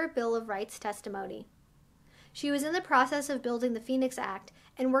Survivor Bill of Rights testimony. She was in the process of building the Phoenix Act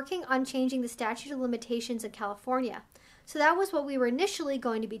and working on changing the statute of limitations in California. So that was what we were initially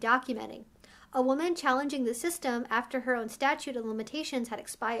going to be documenting. A woman challenging the system after her own statute of limitations had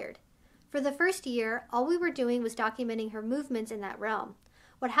expired. For the first year, all we were doing was documenting her movements in that realm.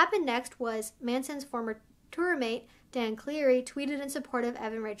 What happened next was Manson's former tourmate, Dan Cleary, tweeted in support of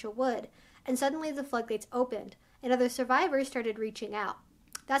Evan Rachel Wood, and suddenly the floodgates opened, and other survivors started reaching out.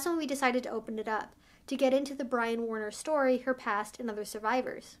 That's when we decided to open it up, to get into the Brian Warner story, her past, and other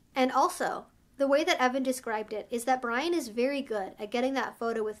survivors. And also, the way that Evan described it is that Brian is very good at getting that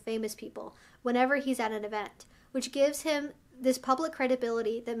photo with famous people whenever he's at an event, which gives him this public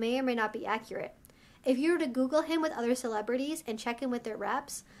credibility that may or may not be accurate. If you were to Google him with other celebrities and check in with their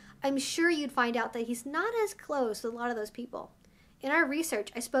reps, I'm sure you'd find out that he's not as close with a lot of those people. In our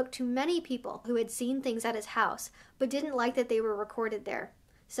research, I spoke to many people who had seen things at his house, but didn't like that they were recorded there,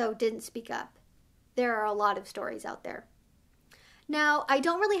 so didn't speak up. There are a lot of stories out there. Now, I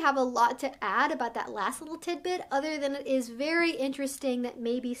don't really have a lot to add about that last little tidbit, other than it is very interesting that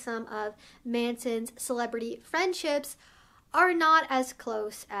maybe some of Manson's celebrity friendships are not as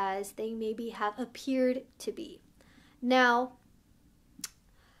close as they maybe have appeared to be. Now,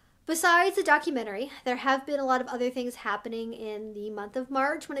 besides the documentary, there have been a lot of other things happening in the month of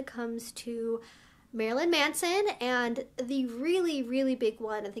March when it comes to Marilyn Manson, and the really, really big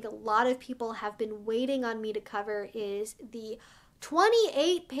one, I think a lot of people have been waiting on me to cover, is the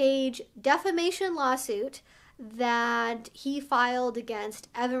 28-page defamation lawsuit that he filed against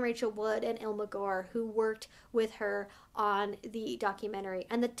Evan Rachel Wood and Ilma Gore, who worked with her on the documentary.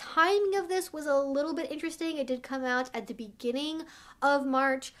 And the timing of this was a little bit interesting. It did come out at the beginning of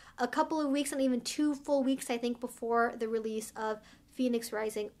March, a couple of weeks and even 2 full weeks, I think, before the release of Phoenix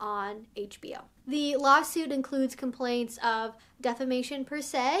Rising on HBO. The lawsuit includes complaints of defamation per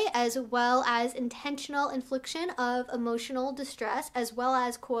se, as well as intentional infliction of emotional distress, as well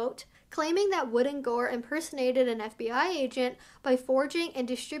as, quote, claiming that Wood and Gore impersonated an FBI agent by forging and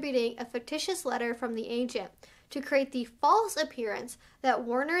distributing a fictitious letter from the agent to create the false appearance that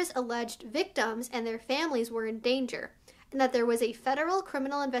Warner's alleged victims and their families were in danger, and that there was a federal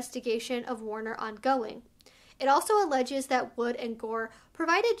criminal investigation of Warner ongoing. It also alleges that Wood and Gore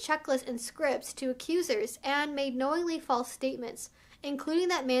provided checklists and scripts to accusers and made knowingly false statements, including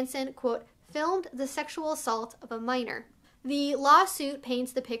that Manson, quote, filmed the sexual assault of a minor. The lawsuit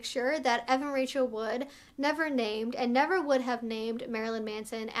paints the picture that Evan Rachel Wood never named and never would have named Marilyn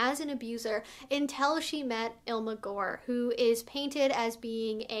Manson as an abuser until she met Ilma Gore, who is painted as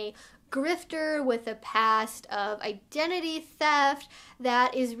being a grifter with a past of identity theft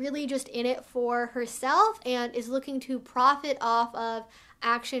that is really just in it for herself and is looking to profit off of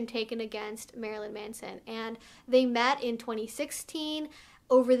action taken against Marilyn Manson. And they met in 2016.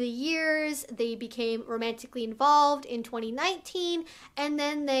 Over the years, they became romantically involved in 2019, and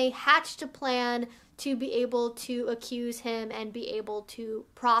then they hatched a plan to be able to accuse him and be able to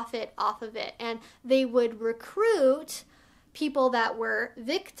profit off of it. And they would recruit people that were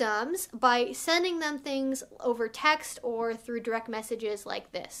victims by sending them things over text or through direct messages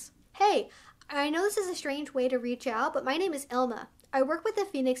like this. Hey, I know this is a strange way to reach out, but my name is Ilma. I work with the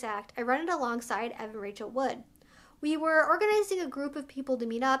Phoenix Act. I run it alongside Evan Rachel Wood. We were organizing a group of people to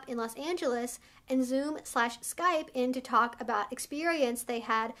meet up in Los Angeles and Zoom/Skype in to talk about experience they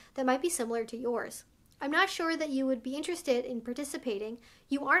had that might be similar to yours. I'm not sure that you would be interested in participating.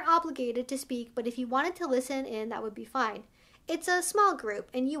 You aren't obligated to speak, but if you wanted to listen in, that would be fine. It's a small group,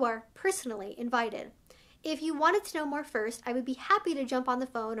 and you are personally invited. If you wanted to know more first, I would be happy to jump on the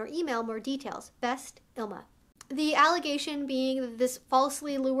phone or email more details. Best, Ilma. The allegation being that this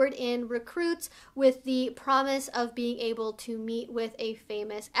falsely lured in recruits with the promise of being able to meet with a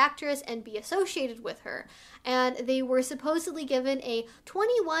famous actress and be associated with her. And they were supposedly given a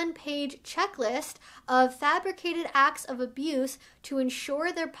 21-page checklist of fabricated acts of abuse to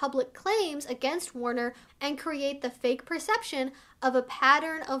ensure their public claims against Warner and create the fake perception of a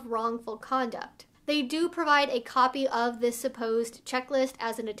pattern of wrongful conduct. They do provide a copy of this supposed checklist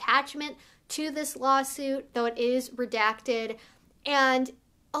as an attachment to this lawsuit, though it is redacted. And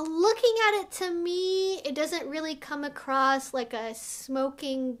looking at it, to me, it doesn't really come across like a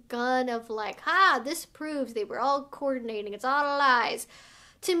smoking gun of like, this proves they were all coordinating, it's all lies.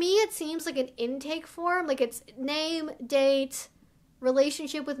 To me, it seems like an intake form, like it's name, date,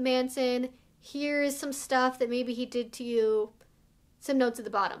 relationship with Manson, here's some stuff that maybe he did to you, some notes at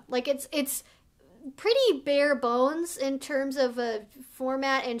the bottom. Like it's pretty bare bones in terms of a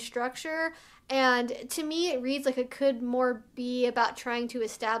format and structure, and to me it reads like it could more be about trying to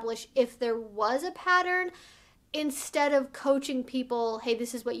establish if there was a pattern instead of coaching people, hey,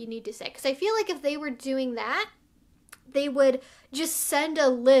 this is what you need to say. Because I feel like if they were doing that, they would just send a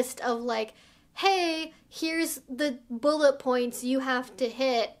list of like, hey, here's the bullet points you have to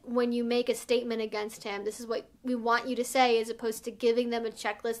hit when you make a statement against him. This is what we want you to say, as opposed to giving them a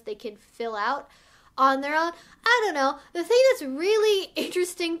checklist they can fill out on their own. I don't know. The thing that's really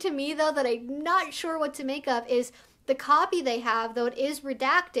interesting to me, though, that I'm not sure what to make of, is the copy they have, though it is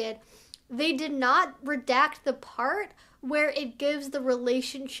redacted, they did not redact the part where it gives the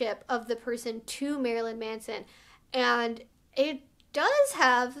relationship of the person to Marilyn Manson. And it does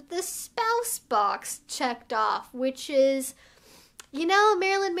have the spouse box checked off, which is,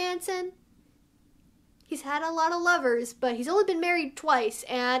 Marilyn Manson, he's had a lot of lovers, but he's only been married twice,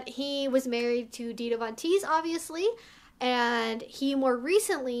 and he was married to Dita Von Teese, obviously, and he more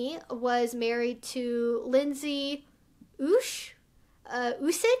recently was married to Lindsay Usich.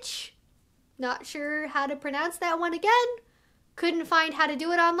 Not sure how to pronounce that one again. Couldn't find how to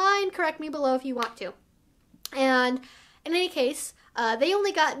do it online. Correct me below if you want to. And in any case, they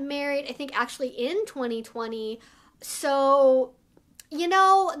only got married, I think, actually in 2020, so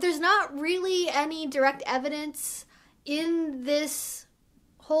there's not really any direct evidence in this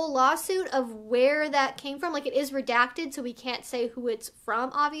whole lawsuit of where that came from. Like, it is redacted, so we can't say who it's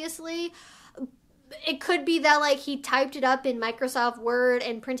from, obviously. It could be that, like, he typed it up in Microsoft Word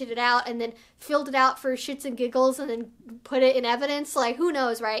and printed it out and then filled it out for shits and giggles and then put it in evidence. Like, who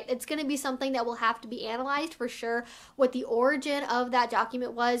knows, right? It's going to be something that will have to be analyzed for sure, what the origin of that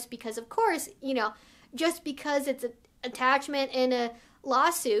document was, because, of course, just because it's an attachment in a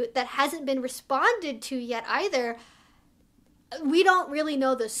lawsuit that hasn't been responded to yet either, we don't really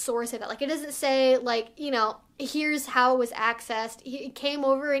know the source of it. Like, it doesn't say, like, here's how it was accessed. It came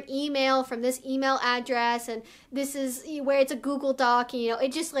over an email from this email address, and this is where it's a Google Doc, and,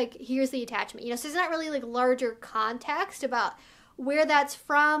 it just, like, here's the attachment, so there's not really, like, larger context about where that's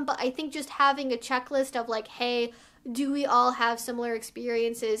from. But I think just having a checklist of, like, hey, do we all have similar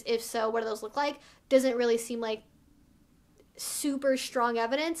experiences? If so, what do those look like? Doesn't really seem like super strong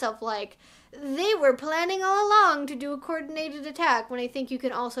evidence of, like, they were planning all along to do a coordinated attack, when I think you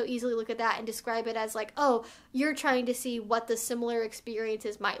can also easily look at that and describe it as like, oh, you're trying to see what the similar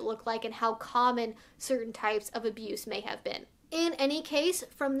experiences might look like and how common certain types of abuse may have been. In any case,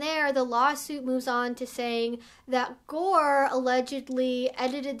 from there, the lawsuit moves on to saying that Gore allegedly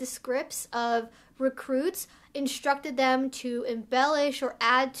edited the scripts of recruits, instructed them to embellish or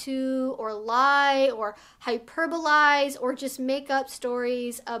add to or lie or hyperbolize or just make up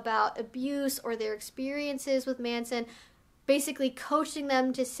stories about abuse or their experiences with Manson, basically coaching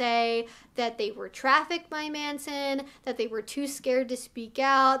them to say that they were trafficked by Manson, that they were too scared to speak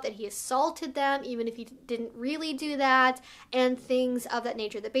out, that he assaulted them even if he didn't really do that, and things of that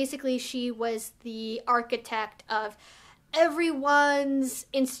nature. That basically she was the architect of everyone's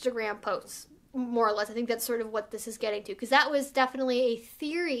Instagram posts, more or less. I think that's sort of what this is getting to, because that was definitely a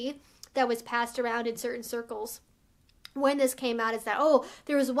theory that was passed around in certain circles when this came out, is that, oh,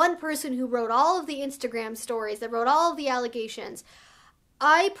 there was one person who wrote all of the Instagram stories, that wrote all of the allegations.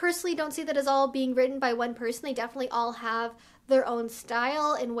 I personally don't see that as all being written by one person. They definitely all have their own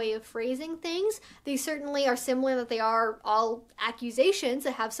style and way of phrasing things. They certainly are similar, that they are all accusations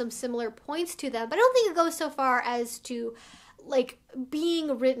that have some similar points to them, but I don't think it goes so far as to like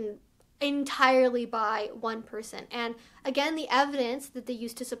being written entirely by one person. And again, the evidence that they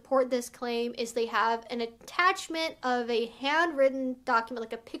use to support this claim is they have an attachment of a handwritten document,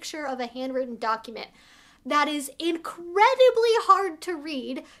 like a picture of a handwritten document that is incredibly hard to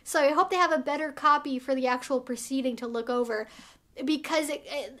read. So I hope they have a better copy for the actual proceeding to look over, because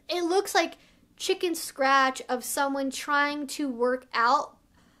it looks like chicken scratch of someone trying to work out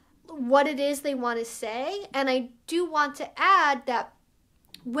what it is they want to say. And I do want to add that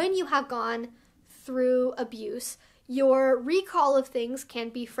when you have gone through abuse, your recall of things can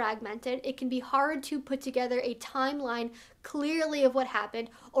be fragmented. It can be hard to put together a timeline clearly of what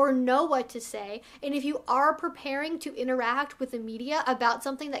happened or know what to say. And if you are preparing to interact with the media about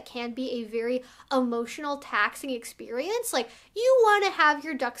something that can be a very emotional, taxing experience, like, you want to have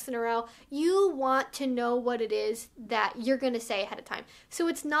your ducks in a row. You want to know what it is that you're going to say ahead of time. So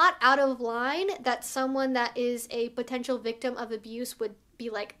it's not out of line that someone that is a potential victim of abuse would be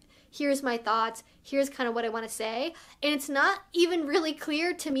like, here's my thoughts, here's kind of what I want to say. And it's not even really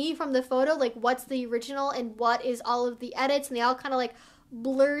clear to me from the photo, like, what's the original and what is all of the edits, and they all kind of like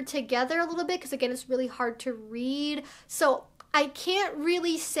blur together a little bit, because again, it's really hard to read. So I can't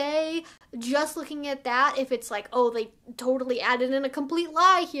really say, just looking at that, if it's like, oh, they totally added in a complete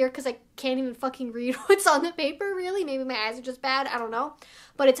lie here, because I can't even fucking read what's on the paper, really. Maybe my eyes are just bad, I don't know.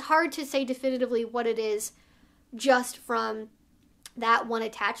 But it's hard to say definitively what it is just from that one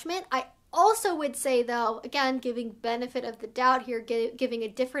attachment. I also would say, though, again, giving benefit of the doubt here, giving a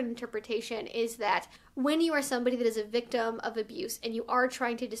different interpretation, is that when you are somebody that is a victim of abuse and you are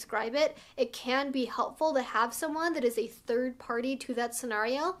trying to describe it, it can be helpful to have someone that is a third party to that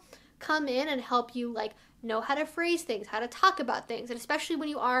scenario come in and help you, like, know how to phrase things, how to talk about things. And especially when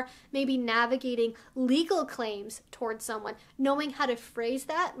you are maybe navigating legal claims towards someone, knowing how to phrase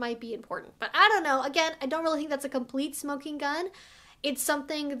that might be important. But I don't know. Again, I don't really think that's a complete smoking gun. It's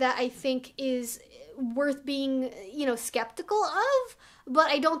something that I think is worth being, skeptical of,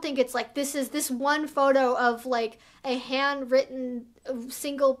 but I don't think it's like, this one photo of like a handwritten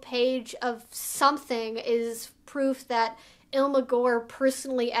single page of something is proof that Ilma Gore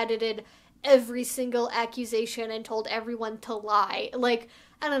personally edited every single accusation and told everyone to lie. Like,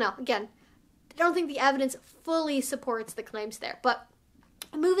 I don't know. Again, I don't think the evidence fully supports the claims there. But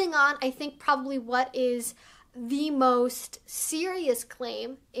moving on, I think probably what is the most serious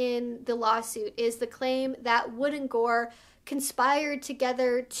claim in the lawsuit is the claim that Wood and Gore conspired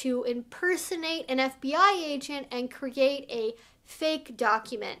together to impersonate an FBI agent and create a fake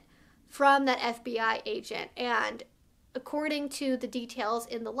document from that FBI agent. And according to the details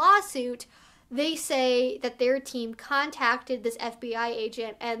in the lawsuit, they say that their team contacted this FBI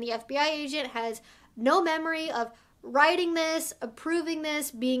agent, and the FBI agent has no memory of writing this, approving this,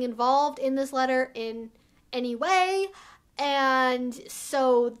 being involved in this letter in any way. And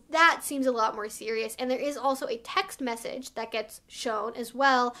so that seems a lot more serious. And there is also a text message that gets shown as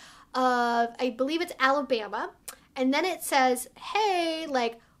well of, I believe it's Alabama, and then it says, hey,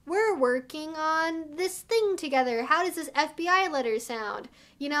 like, we're working on this thing together. How does this FBI letter sound?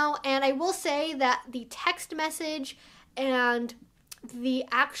 And I will say that the text message and the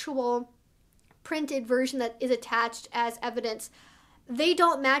actual printed version that is attached as evidence, they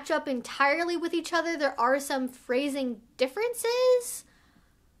don't match up entirely with each other. There are some phrasing differences.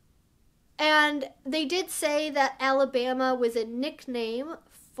 And they did say that Alabama was a nickname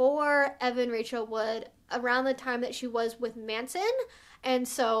for Evan Rachel Wood around the time that she was with Manson. And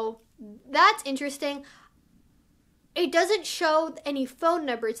so that's interesting. It doesn't show any phone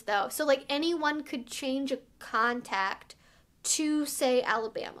numbers, though. So, like, anyone could change a contact to, say,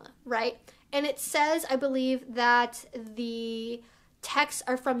 Alabama, right? And it says, I believe, that the texts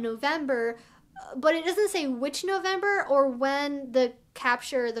are from November, but it doesn't say which November or when the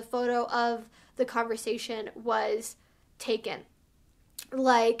photo of the conversation was taken.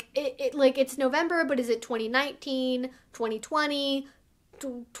 Like, it's November, but is it 2019, 2020,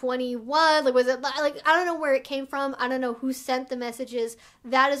 21? Like, was it, like, I don't know where it came from. I don't know who sent the messages.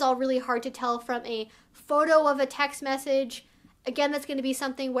 That is all really hard to tell from a photo of a text message. Again, that's going to be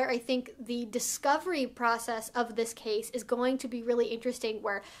something where I think the discovery process of this case is going to be really interesting,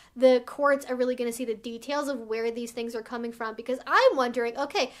 where the courts are really going to see the details of where these things are coming from. Because I'm wondering,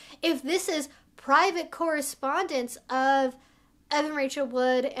 okay, if this is private correspondence of Evan Rachel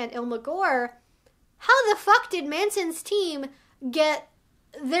Wood and Ilma Gore, how the fuck did Manson's team get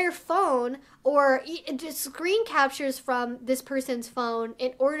their phone or just screen captures from this person's phone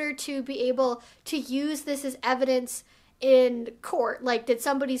in order to be able to use this as evidence in court? Like, did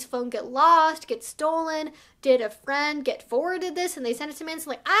somebody's phone get lost, get stolen? Did a friend get forwarded this and they sent it to Manson?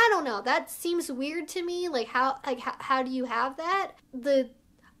 Like, I don't know. That seems weird to me. Like, how do you have that? The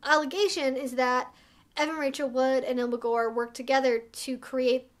allegation is that Evan Rachel Wood and Ilma Gore worked together to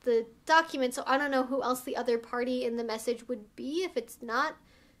create the document, so I don't know who else the other party in the message would be if it's not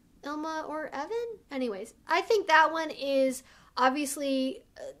Ilma or Evan. Anyways, I think that one is obviously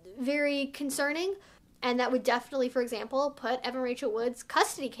very concerning, and that would definitely, for example, put Evan Rachel Wood's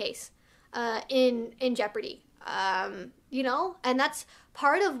custody case in jeopardy. You know, and that's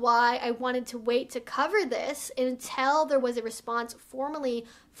part of why I wanted to wait to cover this until there was a response formally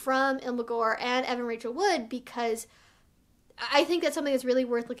from Ilma Gore and Evan Rachel Wood, because I think that's something that's really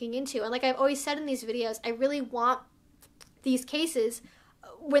worth looking into. And like I've always said in these videos, I really want these cases,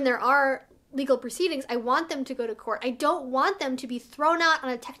 when there are legal proceedings, I want them to go to court. I don't want them to be thrown out on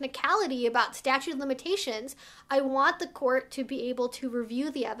a technicality about statute of limitations. I want the court to be able to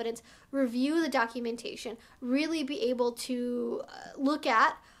review the evidence, review the documentation, really be able to look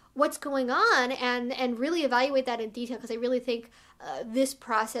at what's going on and really evaluate that in detail, because I really think this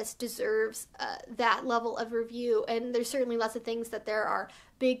process deserves that level of review. And there's certainly lots of things that there are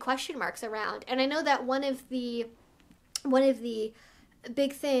big question marks around. And I know that one of the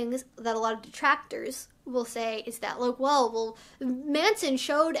big things that a lot of detractors will say is that, like, well, Manson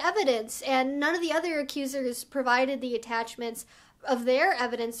showed evidence and none of the other accusers provided the attachments of their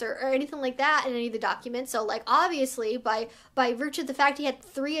evidence or anything like that in any of the documents. So, like, obviously, by virtue of the fact he had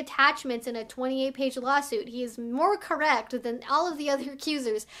 3 attachments in a 28-page lawsuit, he is more correct than all of the other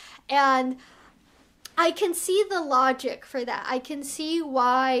accusers. And I can see the logic for that. I can see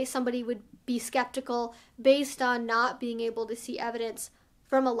why somebody would be skeptical based on not being able to see evidence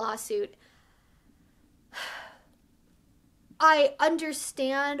from a lawsuit. I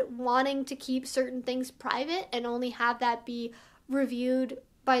understand wanting to keep certain things private and only have that be reviewed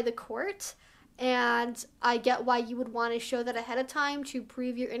by the court, and I get why you would want to show that ahead of time to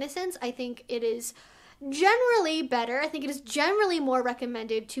prove your innocence. I think it is generally better. I think it is generally more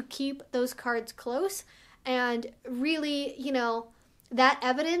recommended to keep those cards close, and really, you know, that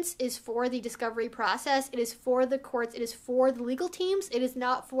evidence is for the discovery process. It is for the courts. It is for the legal teams. It is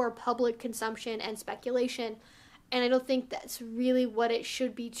not for public consumption and speculation. And I don't think that's really what it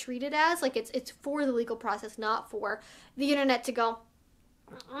should be treated as. Like, it's for the legal process, not for the internet to go,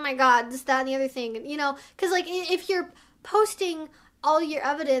 oh my God, this, that, and the other thing. You know, because, like, if you're posting all your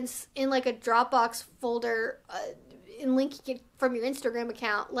evidence in, like, a Dropbox folder and linking it from your Instagram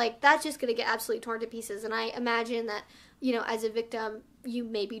account, like, that's just going to get absolutely torn to pieces. And I imagine that, you know, as a victim, you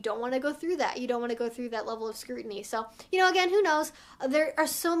maybe don't want to go through that. You don't want to go through that level of scrutiny. So, you know, again, who knows? There are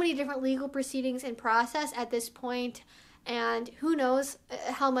so many different legal proceedings in process at this point, and who knows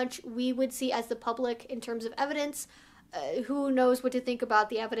how much we would see as the public in terms of evidence. Who knows what to think about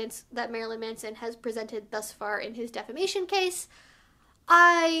the evidence that Marilyn Manson has presented thus far in his defamation case.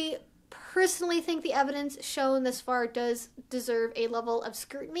 I personally think the evidence shown thus far does deserve a level of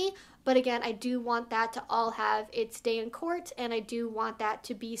scrutiny, but again, I do want that to all have its day in court, and I do want that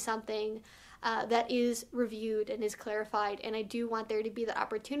to be something that is reviewed and is clarified, and I do want there to be the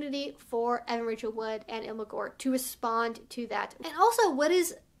opportunity for Evan Rachel Wood and Ilma Gore to respond to that. And also, what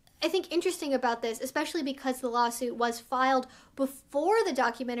is, I think, interesting about this, especially because the lawsuit was filed before the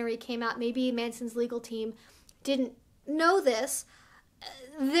documentary came out, maybe Manson's legal team didn't know this,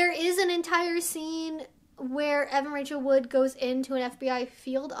 there is an entire scene where Evan Rachel Wood goes into an FBI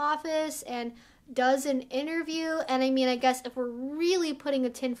field office and does an interview. And I mean, I guess if we're really putting a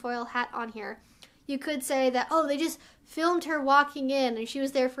tinfoil hat on here, you could say that, oh, they just filmed her walking in, and she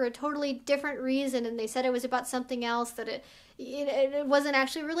was there for a totally different reason, and they said it was about something else, that it wasn't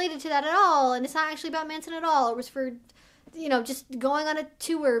actually related to that at all, and it's not actually about Manson at all. It was for, just going on a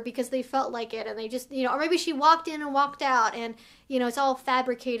tour because they felt like it, and they just, or maybe she walked in and walked out, and, it's all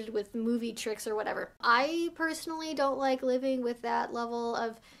fabricated with movie tricks or whatever. I personally don't like living with that level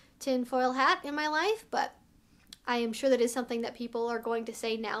of tinfoil hat in my life, but I am sure that is something that people are going to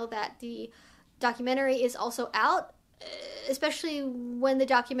say now that the documentary is also out, especially when the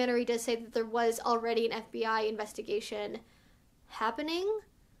documentary does say that there was already an FBI investigation happening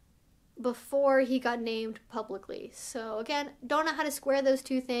before he got named publicly. So again, don't know how to square those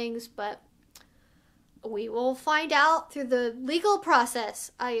two things, but we will find out through the legal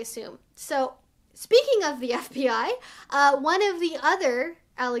process, I assume. So speaking of the FBI, one of the other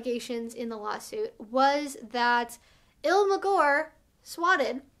allegations in the lawsuit was that Ilmagor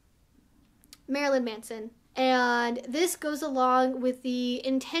swatted Marilyn Manson, and this goes along with the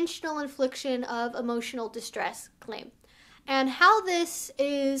intentional infliction of emotional distress claim. And how this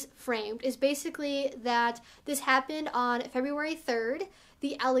is framed is basically that this happened on February 3rd.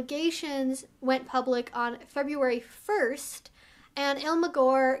 The allegations went public on February 1st, and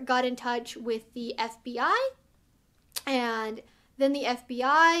Ilmagor got in touch with the FBI, and then the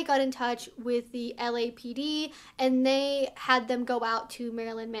FBI got in touch with the LAPD, and they had them go out to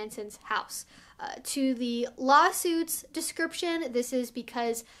Marilyn Manson's house. To the lawsuit's description, this is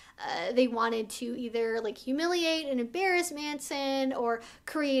because they wanted to either humiliate and embarrass Manson or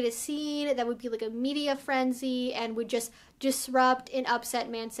create a scene that would be like a media frenzy and would just disrupt and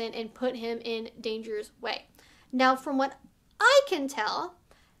upset Manson and put him in danger's way. Now, from what I can tell,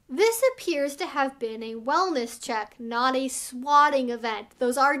 this appears to have been a wellness check, not a swatting event.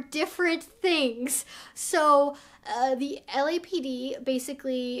 Those are different things. So the LAPD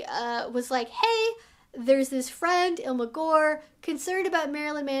basically was like, hey, there's this friend, Ilmagor, concerned about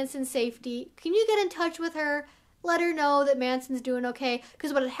Marilyn Manson's safety. Can you get in touch with her? Let her know that Manson's doing okay.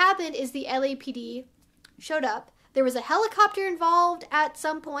 Because what had happened is the LAPD showed up. There was a helicopter involved at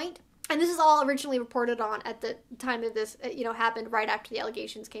some point. And this is all originally reported on at the time that this, happened right after the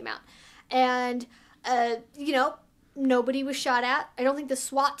allegations came out. And, nobody was shot at. I don't think the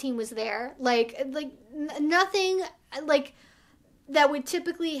SWAT team was there. Nothing, that would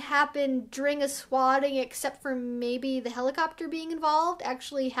typically happen during a swatting except for maybe the helicopter being involved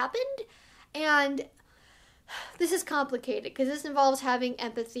actually happened. And this is complicated because this involves having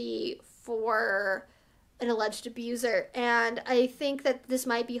empathy for an alleged abuser, and I think that this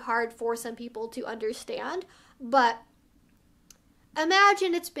might be hard for some people to understand, but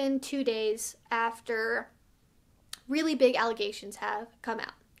imagine it's been 2 days after really big allegations have come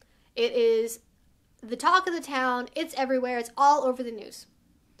out. It is the talk of the town, it's everywhere, it's all over the news.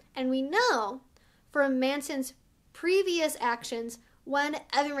 And we know from Manson's previous actions when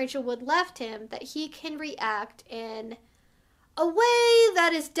Evan Rachel Wood left him that he can react in a way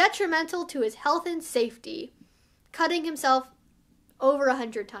that is detrimental to his health and safety, cutting himself over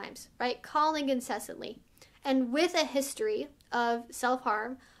 100 times, right? Calling incessantly. And with a history of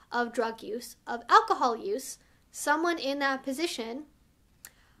self-harm, of drug use, of alcohol use, someone in that position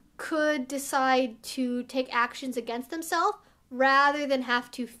could decide to take actions against themselves rather than have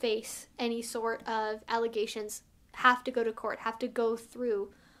to face any sort of allegations, have to go to court, have to go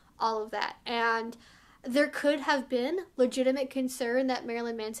through all of that. And there could have been legitimate concern that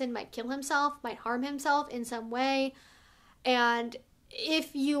Marilyn Manson might kill himself, might harm himself in some way. And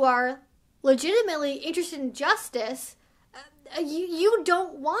if you are legitimately interested in justice, you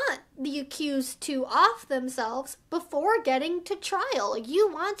don't want the accused to off themselves before getting to trial.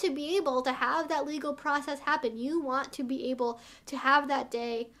 You want to be able to have that legal process happen. You want to be able to have that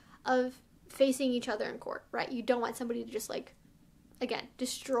day of facing each other in court, right? You don't want somebody to just again,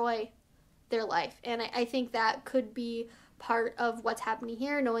 destroy their life. And I think that could be part of what's happening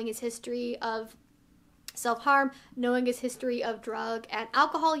here, knowing his history of self-harm, knowing his history of drug and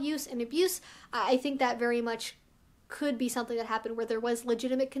alcohol use and abuse. I think that very much could be something that happened where there was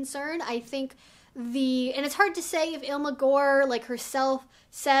legitimate concern. I think and it's hard to say if Ilmagor, herself,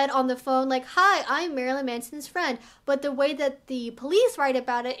 said on the phone, hi, I'm Marilyn Manson's friend. But the way that the police write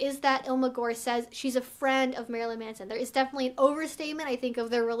about it is that Ilmagor says she's a friend of Marilyn Manson. There is definitely an overstatement, I think, of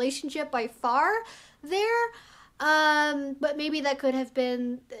their relationship by far there. But maybe that could have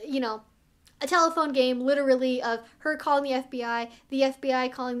been, a telephone game, literally, of her calling the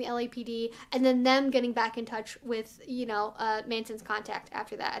FBI calling the LAPD, and then them getting back in touch with, Manson's contact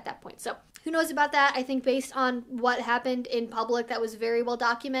after that, at that point. So who knows about that? I think based on what happened in public that was very well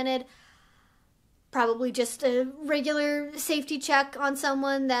documented, probably just a regular safety check on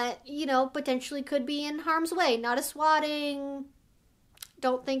someone that, you know, potentially could be in harm's way. Not a swatting.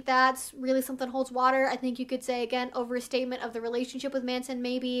 Don't think that's really something that holds water. I think you could say, again, overstatement of the relationship with Manson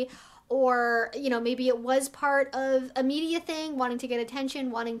maybe. Or, you know, maybe it was part of a media thing, wanting to get attention,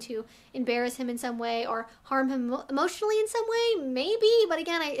 wanting to embarrass him in some way or harm him emotionally in some way, maybe. But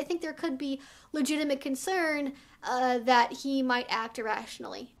again, I think there could be legitimate concern that he might act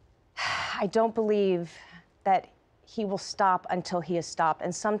irrationally. I don't believe that he will stop until he is stopped.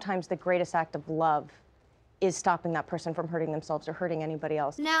 And sometimes the greatest act of love is stopping that person from hurting themselves or hurting anybody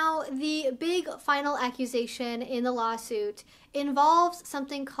else. Now, the big final accusation in the lawsuit involves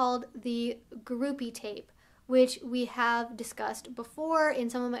something called the Groupie tape, which we have discussed before in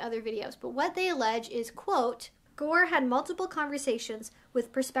some of my other videos. But what they allege is, quote, Gore had multiple conversations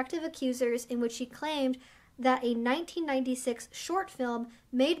with prospective accusers in which he claimed that a 1996 short film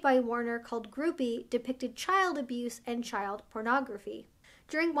made by Warner called Groupie depicted child abuse and child pornography.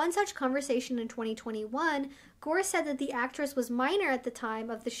 During one such conversation in 2021, Gore said that the actress was minor at the time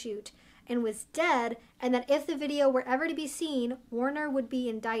of the shoot and was dead, and that if the video were ever to be seen, Warner would be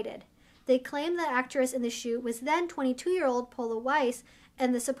indicted. They claim the actress in the shoot was then 22-year-old Paula Weiss,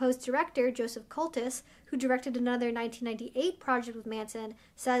 and the supposed director, Joseph Coltis, who directed another 1998 project with Manson,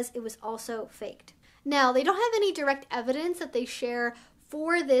 says it was also faked. Now, they don't have any direct evidence that they share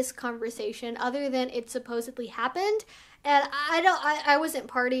for this conversation other than it supposedly happened. And I wasn't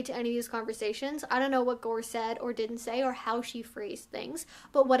party to any of these conversations. I don't know what Gore said or didn't say or how she phrased things.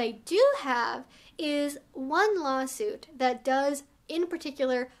 But what I do have is one lawsuit that does, in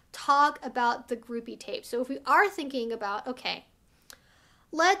particular, talk about the Groupie tape. So if we are thinking about, okay,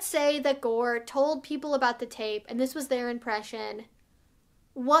 let's say that Gore told people about the tape and this was their impression,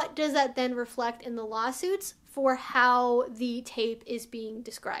 what does that then reflect in the lawsuits for how the tape is being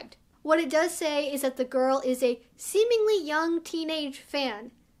described? What it does say is that the girl is a seemingly young teenage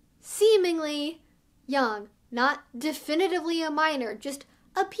fan. Seemingly young, not definitively a minor, just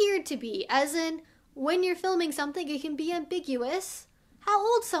appeared to be. As in, when you're filming something, it can be ambiguous how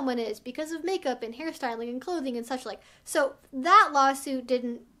old someone is because of makeup and hairstyling and clothing and such like. So that lawsuit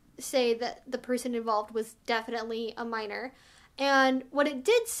didn't say that the person involved was definitely a minor. And what it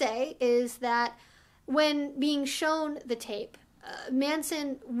did say is that when being shown the tape,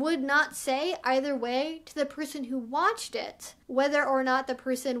 Manson would not say either way to the person who watched it whether or not the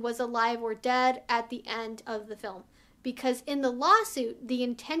person was alive or dead at the end of the film. Because in the lawsuit, the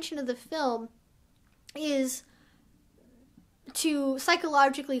intention of the film is to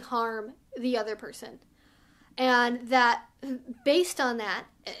psychologically harm the other person. And that based on that,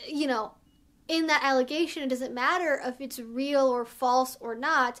 you know, in that allegation, it doesn't matter if it's real or false or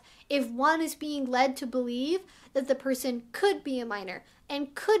not, if one is being led to believe that the person could be a minor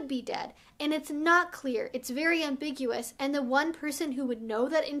and could be dead. And it's not clear. It's very ambiguous. And the one person who would know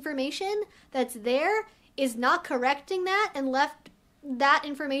that information that's there is not correcting that and left that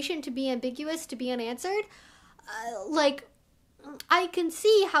information to be ambiguous, to be unanswered. I can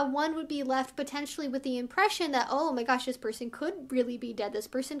see how one would be left potentially with the impression that, oh my gosh, this person could really be dead. This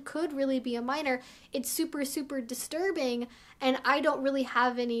person could really be a minor. It's super, super disturbing, and I don't really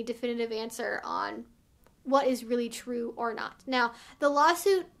have any definitive answer on what is really true or not. Now, the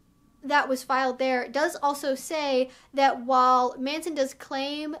lawsuit that was filed there does also say that while Manson does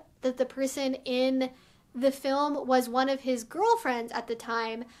claim that the person in the film was one of his girlfriends at the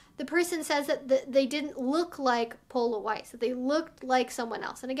time, the person says that they didn't look like Paula Weiss, that they looked like someone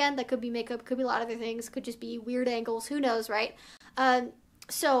else. And again, that could be makeup, could be a lot of other things, could just be weird angles, who knows, right?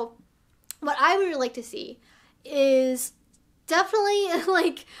 So what I would really like to see is definitely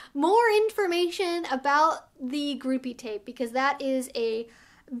like more information about the Groupie tape, because that is a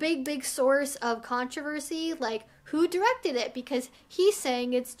big source of controversy. Like, who directed it? Because he's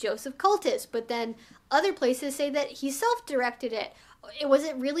saying it's Joseph Coltis, but then other places say that he self-directed it. Was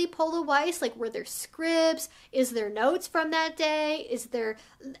it really Paula Weiss? Like, were there scripts? Is there notes from that day? Is there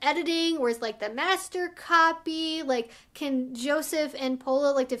editing? Or is, like, the master copy? Like, can Joseph and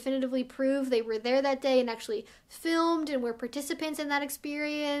Paula, like, definitively prove they were there that day and actually filmed and were participants in that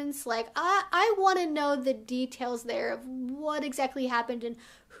experience? Like, I want to know the details there of what exactly happened and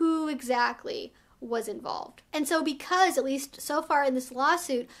who exactly was involved. And so because, at least so far in this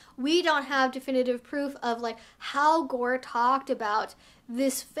lawsuit, we don't have definitive proof of like how Gore talked about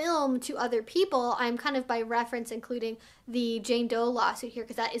this film to other people, I'm kind of by reference including the Jane Doe lawsuit here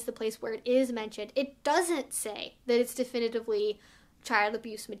because that is the place where it is mentioned. It doesn't say that it's definitively child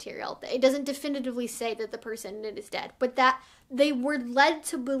abuse material. It doesn't definitively say that the person in it is dead, but that they were led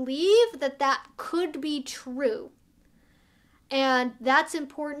to believe that that could be true. And that's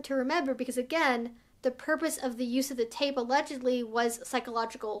important to remember because, again, the purpose of the use of the tape allegedly was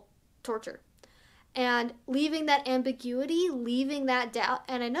psychological torture. And leaving that ambiguity, leaving that doubt,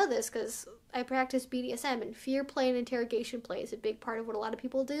 and I know this because I practice BDSM, and fear play and interrogation play is a big part of what a lot of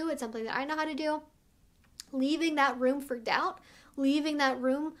people do. It's something that I know how to do. Leaving that room for doubt, leaving that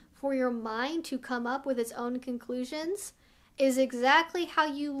room for your mind to come up with its own conclusions is exactly how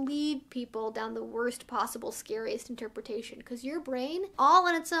you lead people down the worst possible, scariest interpretation. Because your brain, all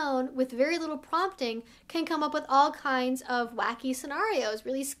on its own, with very little prompting, can come up with all kinds of wacky scenarios,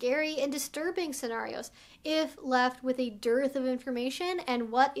 really scary and disturbing scenarios, if left with a dearth of information, and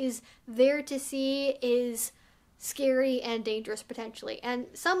what is there to see is scary and dangerous potentially. And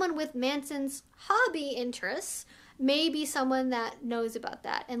someone with Manson's hobby interests may be someone that knows about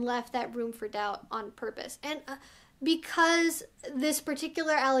that and left that room for doubt on purpose. And because this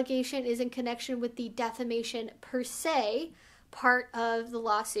particular allegation is in connection with the defamation per se part of the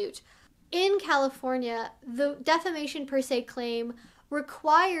lawsuit, in California, the defamation per se claim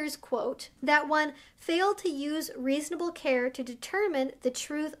requires, quote, that one fail to use reasonable care to determine the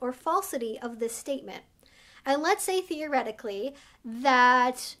truth or falsity of this statement. And let's say theoretically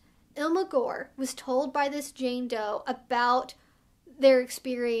that Ilma Gore was told by this Jane Doe about their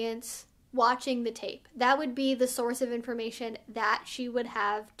experience watching the tape. That would be the source of information that she would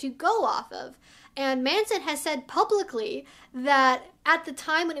have to go off of. And Manson has said publicly that at the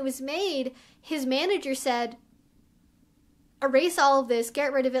time when it was made, his manager said, erase all of this,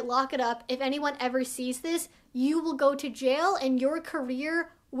 get rid of it, lock it up. If anyone ever sees this, you will go to jail and your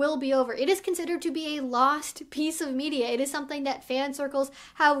career will be over. It is considered to be a lost piece of media. It is something that fan circles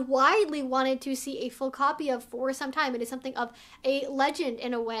have widely wanted to see a full copy of for some time. It is something of a legend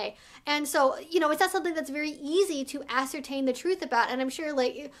in a way. And so, you know, it's not something that's very easy to ascertain the truth about. And I'm sure,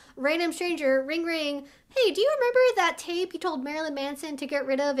 like, random stranger, ring ring, hey, do you remember that tape you told Marilyn Manson to get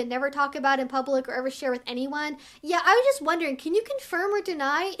rid of and never talk about in public or ever share with anyone? Yeah, I was just wondering, can you confirm or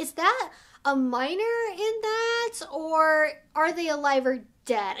deny? Is that a minor in that, or are they alive or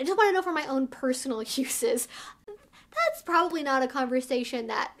dead? I just want to know for my own personal uses. That's probably not a conversation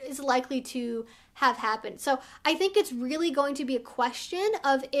that is likely to have happened. So I think it's really going to be a question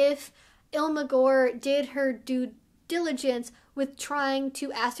of if Ilma Gore did her due diligence with trying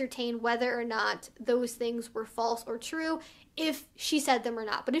to ascertain whether or not those things were false or true, if she said them or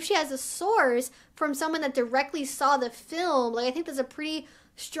not. But if she has a source from someone that directly saw the film, like, I think there's a pretty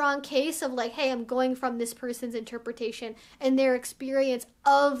strong case of, like, hey, I'm going from this person's interpretation and their experience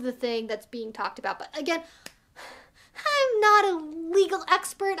of the thing that's being talked about. But again, I'm not a legal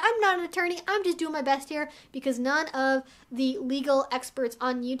expert. I'm not an attorney. I'm just doing my best here because none of the legal experts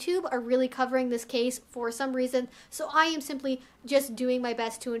on YouTube are really covering this case for some reason. So I am simply just doing my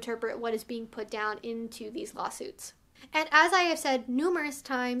best to interpret what is being put down into these lawsuits. And as I have said numerous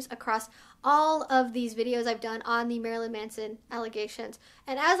times across all of these videos I've done on the Marilyn Manson allegations,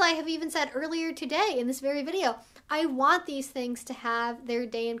 and as I have even said earlier today in this very video, I want these things to have their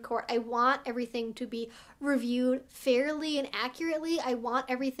day in court. I want everything to be reviewed fairly and accurately. I want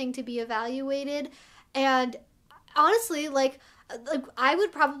everything to be evaluated. And honestly, like I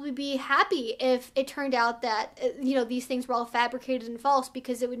would probably be happy if it turned out that, you know, these things were all fabricated and false,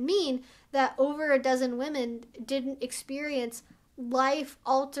 because it would mean that over a dozen women didn't experience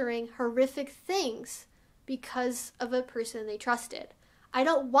life-altering, horrific things because of a person they trusted. I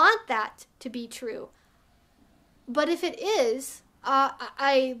don't want that to be true. But if it is,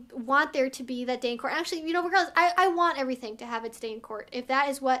 I want there to be that day in court. Actually, you know, regardless, I want everything to have its day in court. If that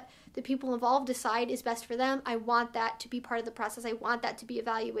is what the people involved decide is best for them, I want that to be part of the process. I want that to be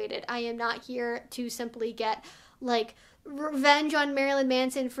evaluated. I am not here to simply get, like, revenge on Marilyn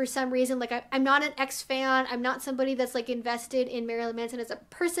Manson for some reason. Like, I'm not an ex-fan. I'm not somebody that's, like, invested in Marilyn Manson as a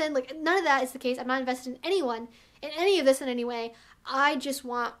person. Like, none of that is the case. I'm not invested in anyone, in any of this in any way. I just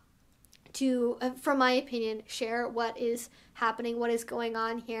want to, from my opinion, share what is happening, what is going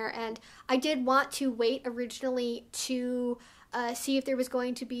on here. And I did want to wait originally to see if there was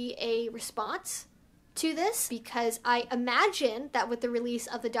going to be a response to this, because I imagine that with the release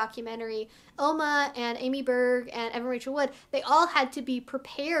of the documentary, Ilma and Amy Berg and Evan Rachel Wood, they all had to be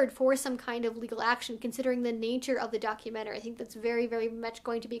prepared for some kind of legal action considering the nature of the documentary. I think that's very, very much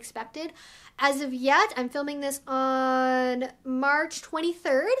going to be expected. As of yet, I'm filming this on March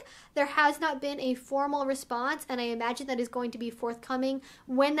 23rd. There has not been a formal response, and I imagine that is going to be forthcoming.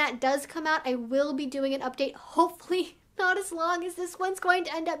 When that does come out, I will be doing an update, hopefully not as long as this one's going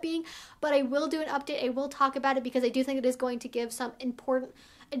to end up being, but I will do an update. I will talk about it because I do think it is going to give some important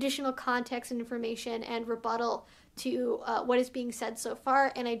additional context and information and rebuttal to what is being said so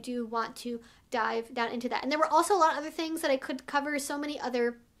far, and I do want to dive down into that. And there were also a lot of other things that I could cover, so many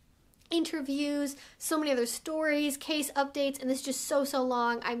other interviews, so many other stories, case updates, and this is just so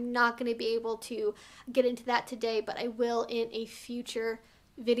long. I'm not going to be able to get into that today, but I will in a future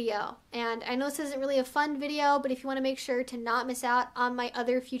video. And I know this isn't really a fun video, but if you want to make sure to not miss out on my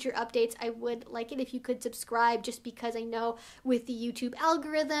other future updates, I would like it if you could subscribe, just because I know with the YouTube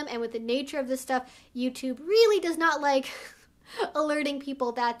algorithm and with the nature of this stuff, YouTube really does not like alerting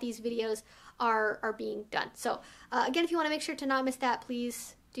people that these videos are being done. So again, if you want to make sure to not miss that,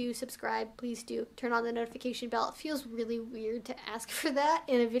 please do subscribe. Please do turn on the notification bell. It feels really weird to ask for that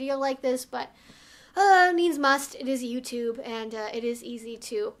in a video like this, but needs must. It is YouTube, and it is easy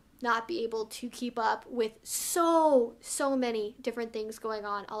to not be able to keep up with so many different things going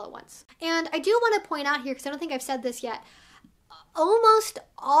on all at once. And I do want to point out here, because I don't think I've said this yet, almost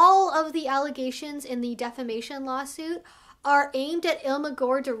all of the allegations in the defamation lawsuit are aimed at Ilma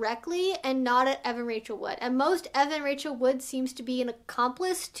Gore directly and not at Evan Rachel Wood. And most Evan Rachel Wood seems to be an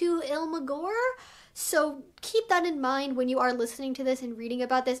accomplice to Ilma Gore. So keep that in mind when you are listening to this and reading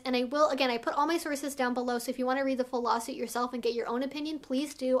about this. And I will, again, I put all my sources down below, so if you want to read the full lawsuit yourself and get your own opinion,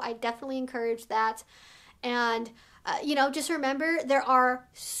 please do. I definitely encourage that. And, you know, just remember, there are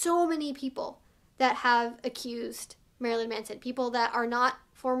so many people that have accused Marilyn Manson. People that are not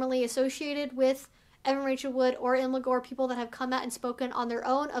formally associated with Evan Rachel Wood or Ilma Gore, people that have come out and spoken on their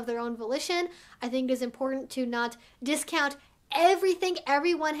own, of their own volition. I think it is important to not discount everything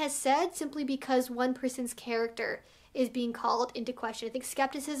everyone has said simply because one person's character is being called into question. I think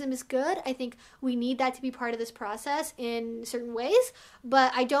skepticism is good. I think we need that to be part of this process in certain ways,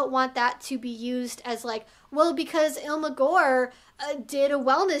 but I don't want that to be used as like, well, because Ilma Gore did a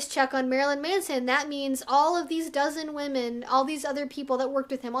wellness check on Marilyn Manson, that means all of these dozen women, all these other people that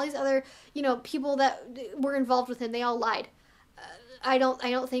worked with him, all these other, you know, people that were involved with him, they all lied. I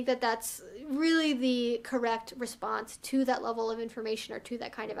don't think that that's really the correct response to that level of information or to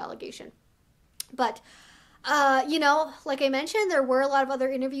that kind of allegation. But you know, like I mentioned, there were a lot of other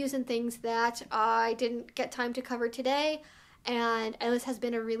interviews and things that I didn't get time to cover today, and this has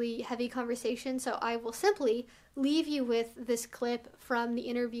been a really heavy conversation, so I will simply leave you with this clip from the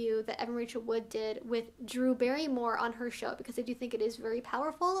interview that Evan Rachel Wood did with Drew Barrymore on her show, because I do think it is very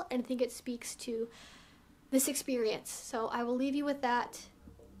powerful, and I think it speaks to this experience. So I will leave you with that.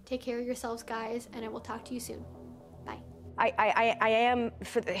 Take care of yourselves, guys, and I will talk to you soon. Bye. I am,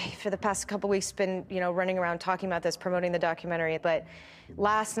 for the past couple weeks, been, you know, running around talking about this, promoting the documentary, but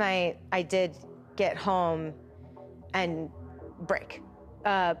last night I did get home and break,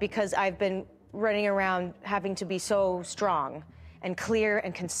 because I've been running around having to be so strong and clear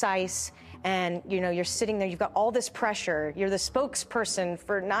and concise, and, you know, you're sitting there, you've got all this pressure, you're the spokesperson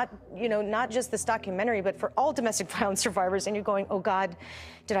for not, you know, not just this documentary, but for all domestic violence survivors, and you're going, oh God,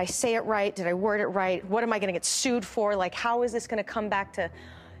 did I say it right? Did I word it right? What am I gonna get sued for? Like, how is this gonna come back to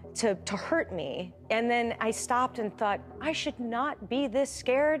hurt me? And then I stopped and thought, I should not be this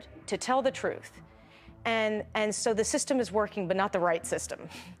scared to tell the truth. And so the system is working, but not the right system.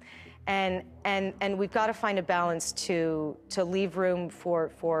 And we've got to find a balance to leave room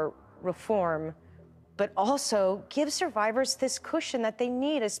for reform, but also give survivors this cushion that they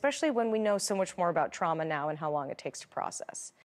need, especially when we know so much more about trauma now and how long it takes to process.